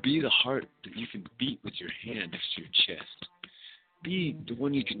 Be the heart that you can beat with your hand next to your chest. Be the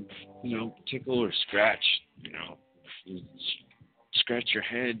one you can, tickle or scratch, scratch your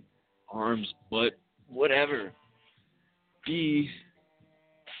head, arms, butt, whatever. Be,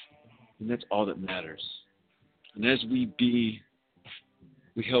 and that's all that matters. And as we be,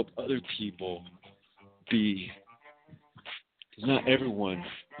 we help other people be. Because not everyone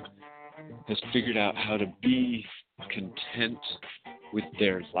has figured out how to be content with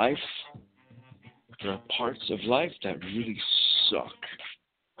their life. There are parts of life that really suck.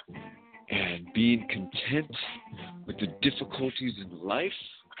 And being content with the difficulties in life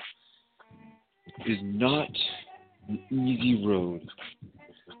is not an easy road.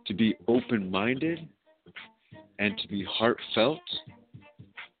 To be open-minded and to be heartfelt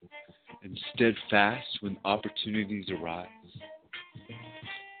and steadfast when opportunities arise.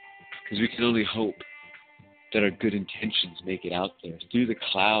 Because we can only hope that our good intentions make it out there, through the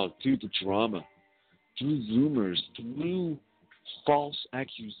cloud, through the drama, through rumors, through false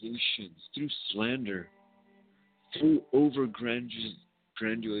accusations, through slander, through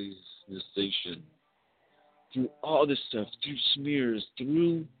over-grandiozation, through all this stuff, through smears,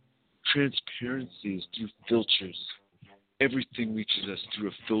 through transparencies, through filters. Everything reaches us through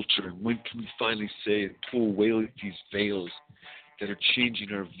a filter. And when can we finally say and pull away these veils that are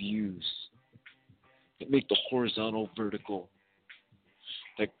changing our views, that make the horizontal vertical,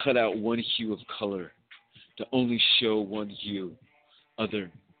 that cut out one hue of color, that only show one hue,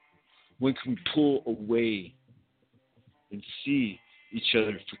 other? When can we pull away and see each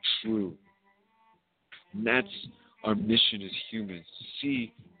other for true? And that's our mission as humans, to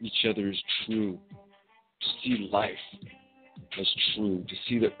see each other as true, to see life as true, to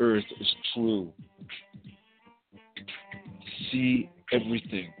see the earth as true, to see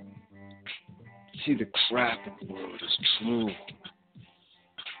everything, to see the crap in the world as true.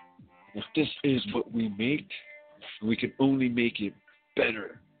 If this is what we make, we can only make it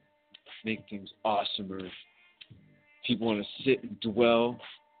better, make things awesomer. People want to sit and dwell,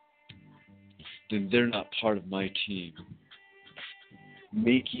 then they're not part of my team.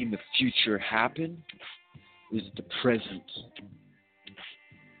 Making the future happen is the present,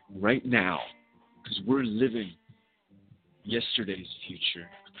 right now, because we're living yesterday's future.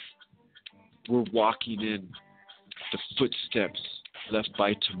 We're walking in the footsteps left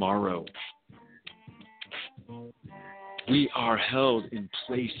by tomorrow. We are held in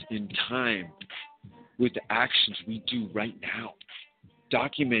place in time with the actions we do right now,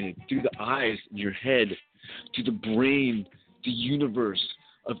 documented through the eyes in your head, through the brain, the universe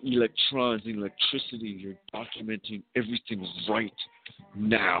of electrons and electricity. You're documenting everything right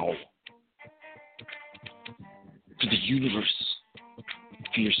now for the universe,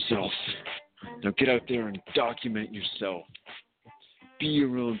 for yourself. Now get out there and document yourself. Be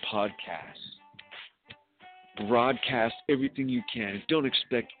your own podcast. Broadcast everything you can. Don't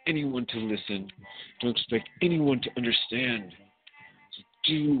expect anyone to listen. Don't expect anyone to understand. So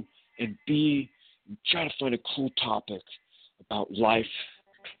do and be, and try to find a cool topic about life,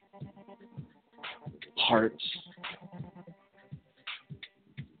 hearts,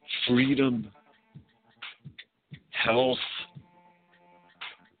 freedom, health,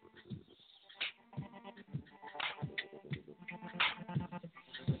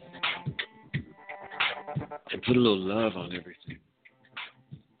 and put a little love on everything.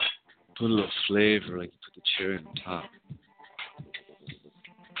 Put a little flavor, like you put the cherry on top.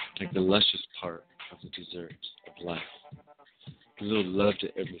 Like the luscious part of the dessert of life. Put a little love to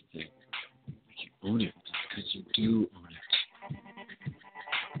everything. Like you own it, because you do own it.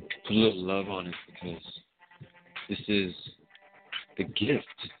 Put a little love on it, because this is the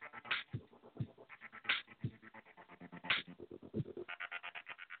gift.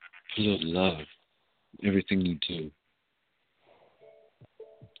 Put a little love in everything you do.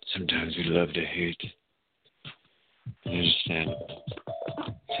 Sometimes we love to hate. I understand.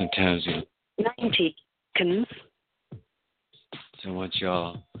 Sometimes we 90 seconds. So I want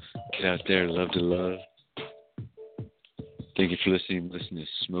y'all to get out there and love to love. Thank you for listening. Listen to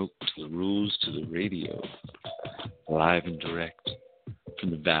Smoke to the Rules to the Radio. Live and direct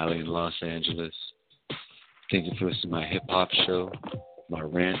from the Valley in Los Angeles. Thank you for listening to my hip-hop show, my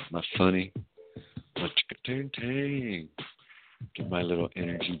rant, my funny, my chicka-tang-tang. Get my little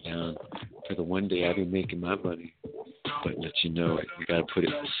energy down for the one day I'll be making my money. But let you know it, you gotta put it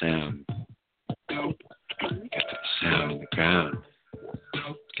in sound. Get that sound in the ground.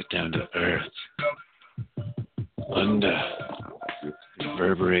 Get down to earth. Under.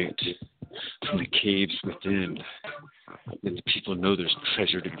 Reverberate from the caves within. Let the people know there's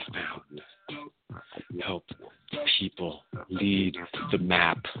treasure to be found. Help the people lead the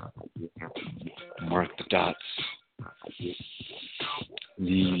map. Mark the dots.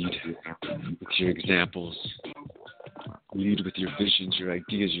 Lead with your examples. Lead with your visions, your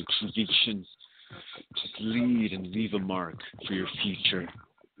ideas, your creations. Just lead and leave a mark for your future.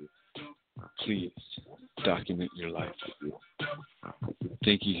 Please document your life.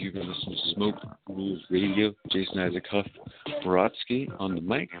 Thank you. You've been listening to Smoke Rules Radio. Jason Isaac Huff Brodsky on the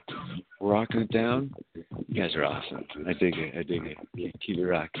mic. We're rocking it down. You guys are awesome. I dig it. I dig it. Keep it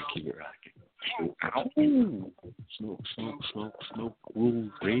rocking. Keep it rocking. Smoke, smoke, smoke, smoke,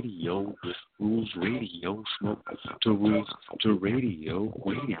 rules radio, rules radio, smoke to rules to radio,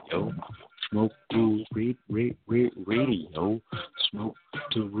 radio, smoke rules radio, smoke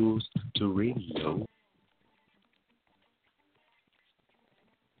to rules to radio.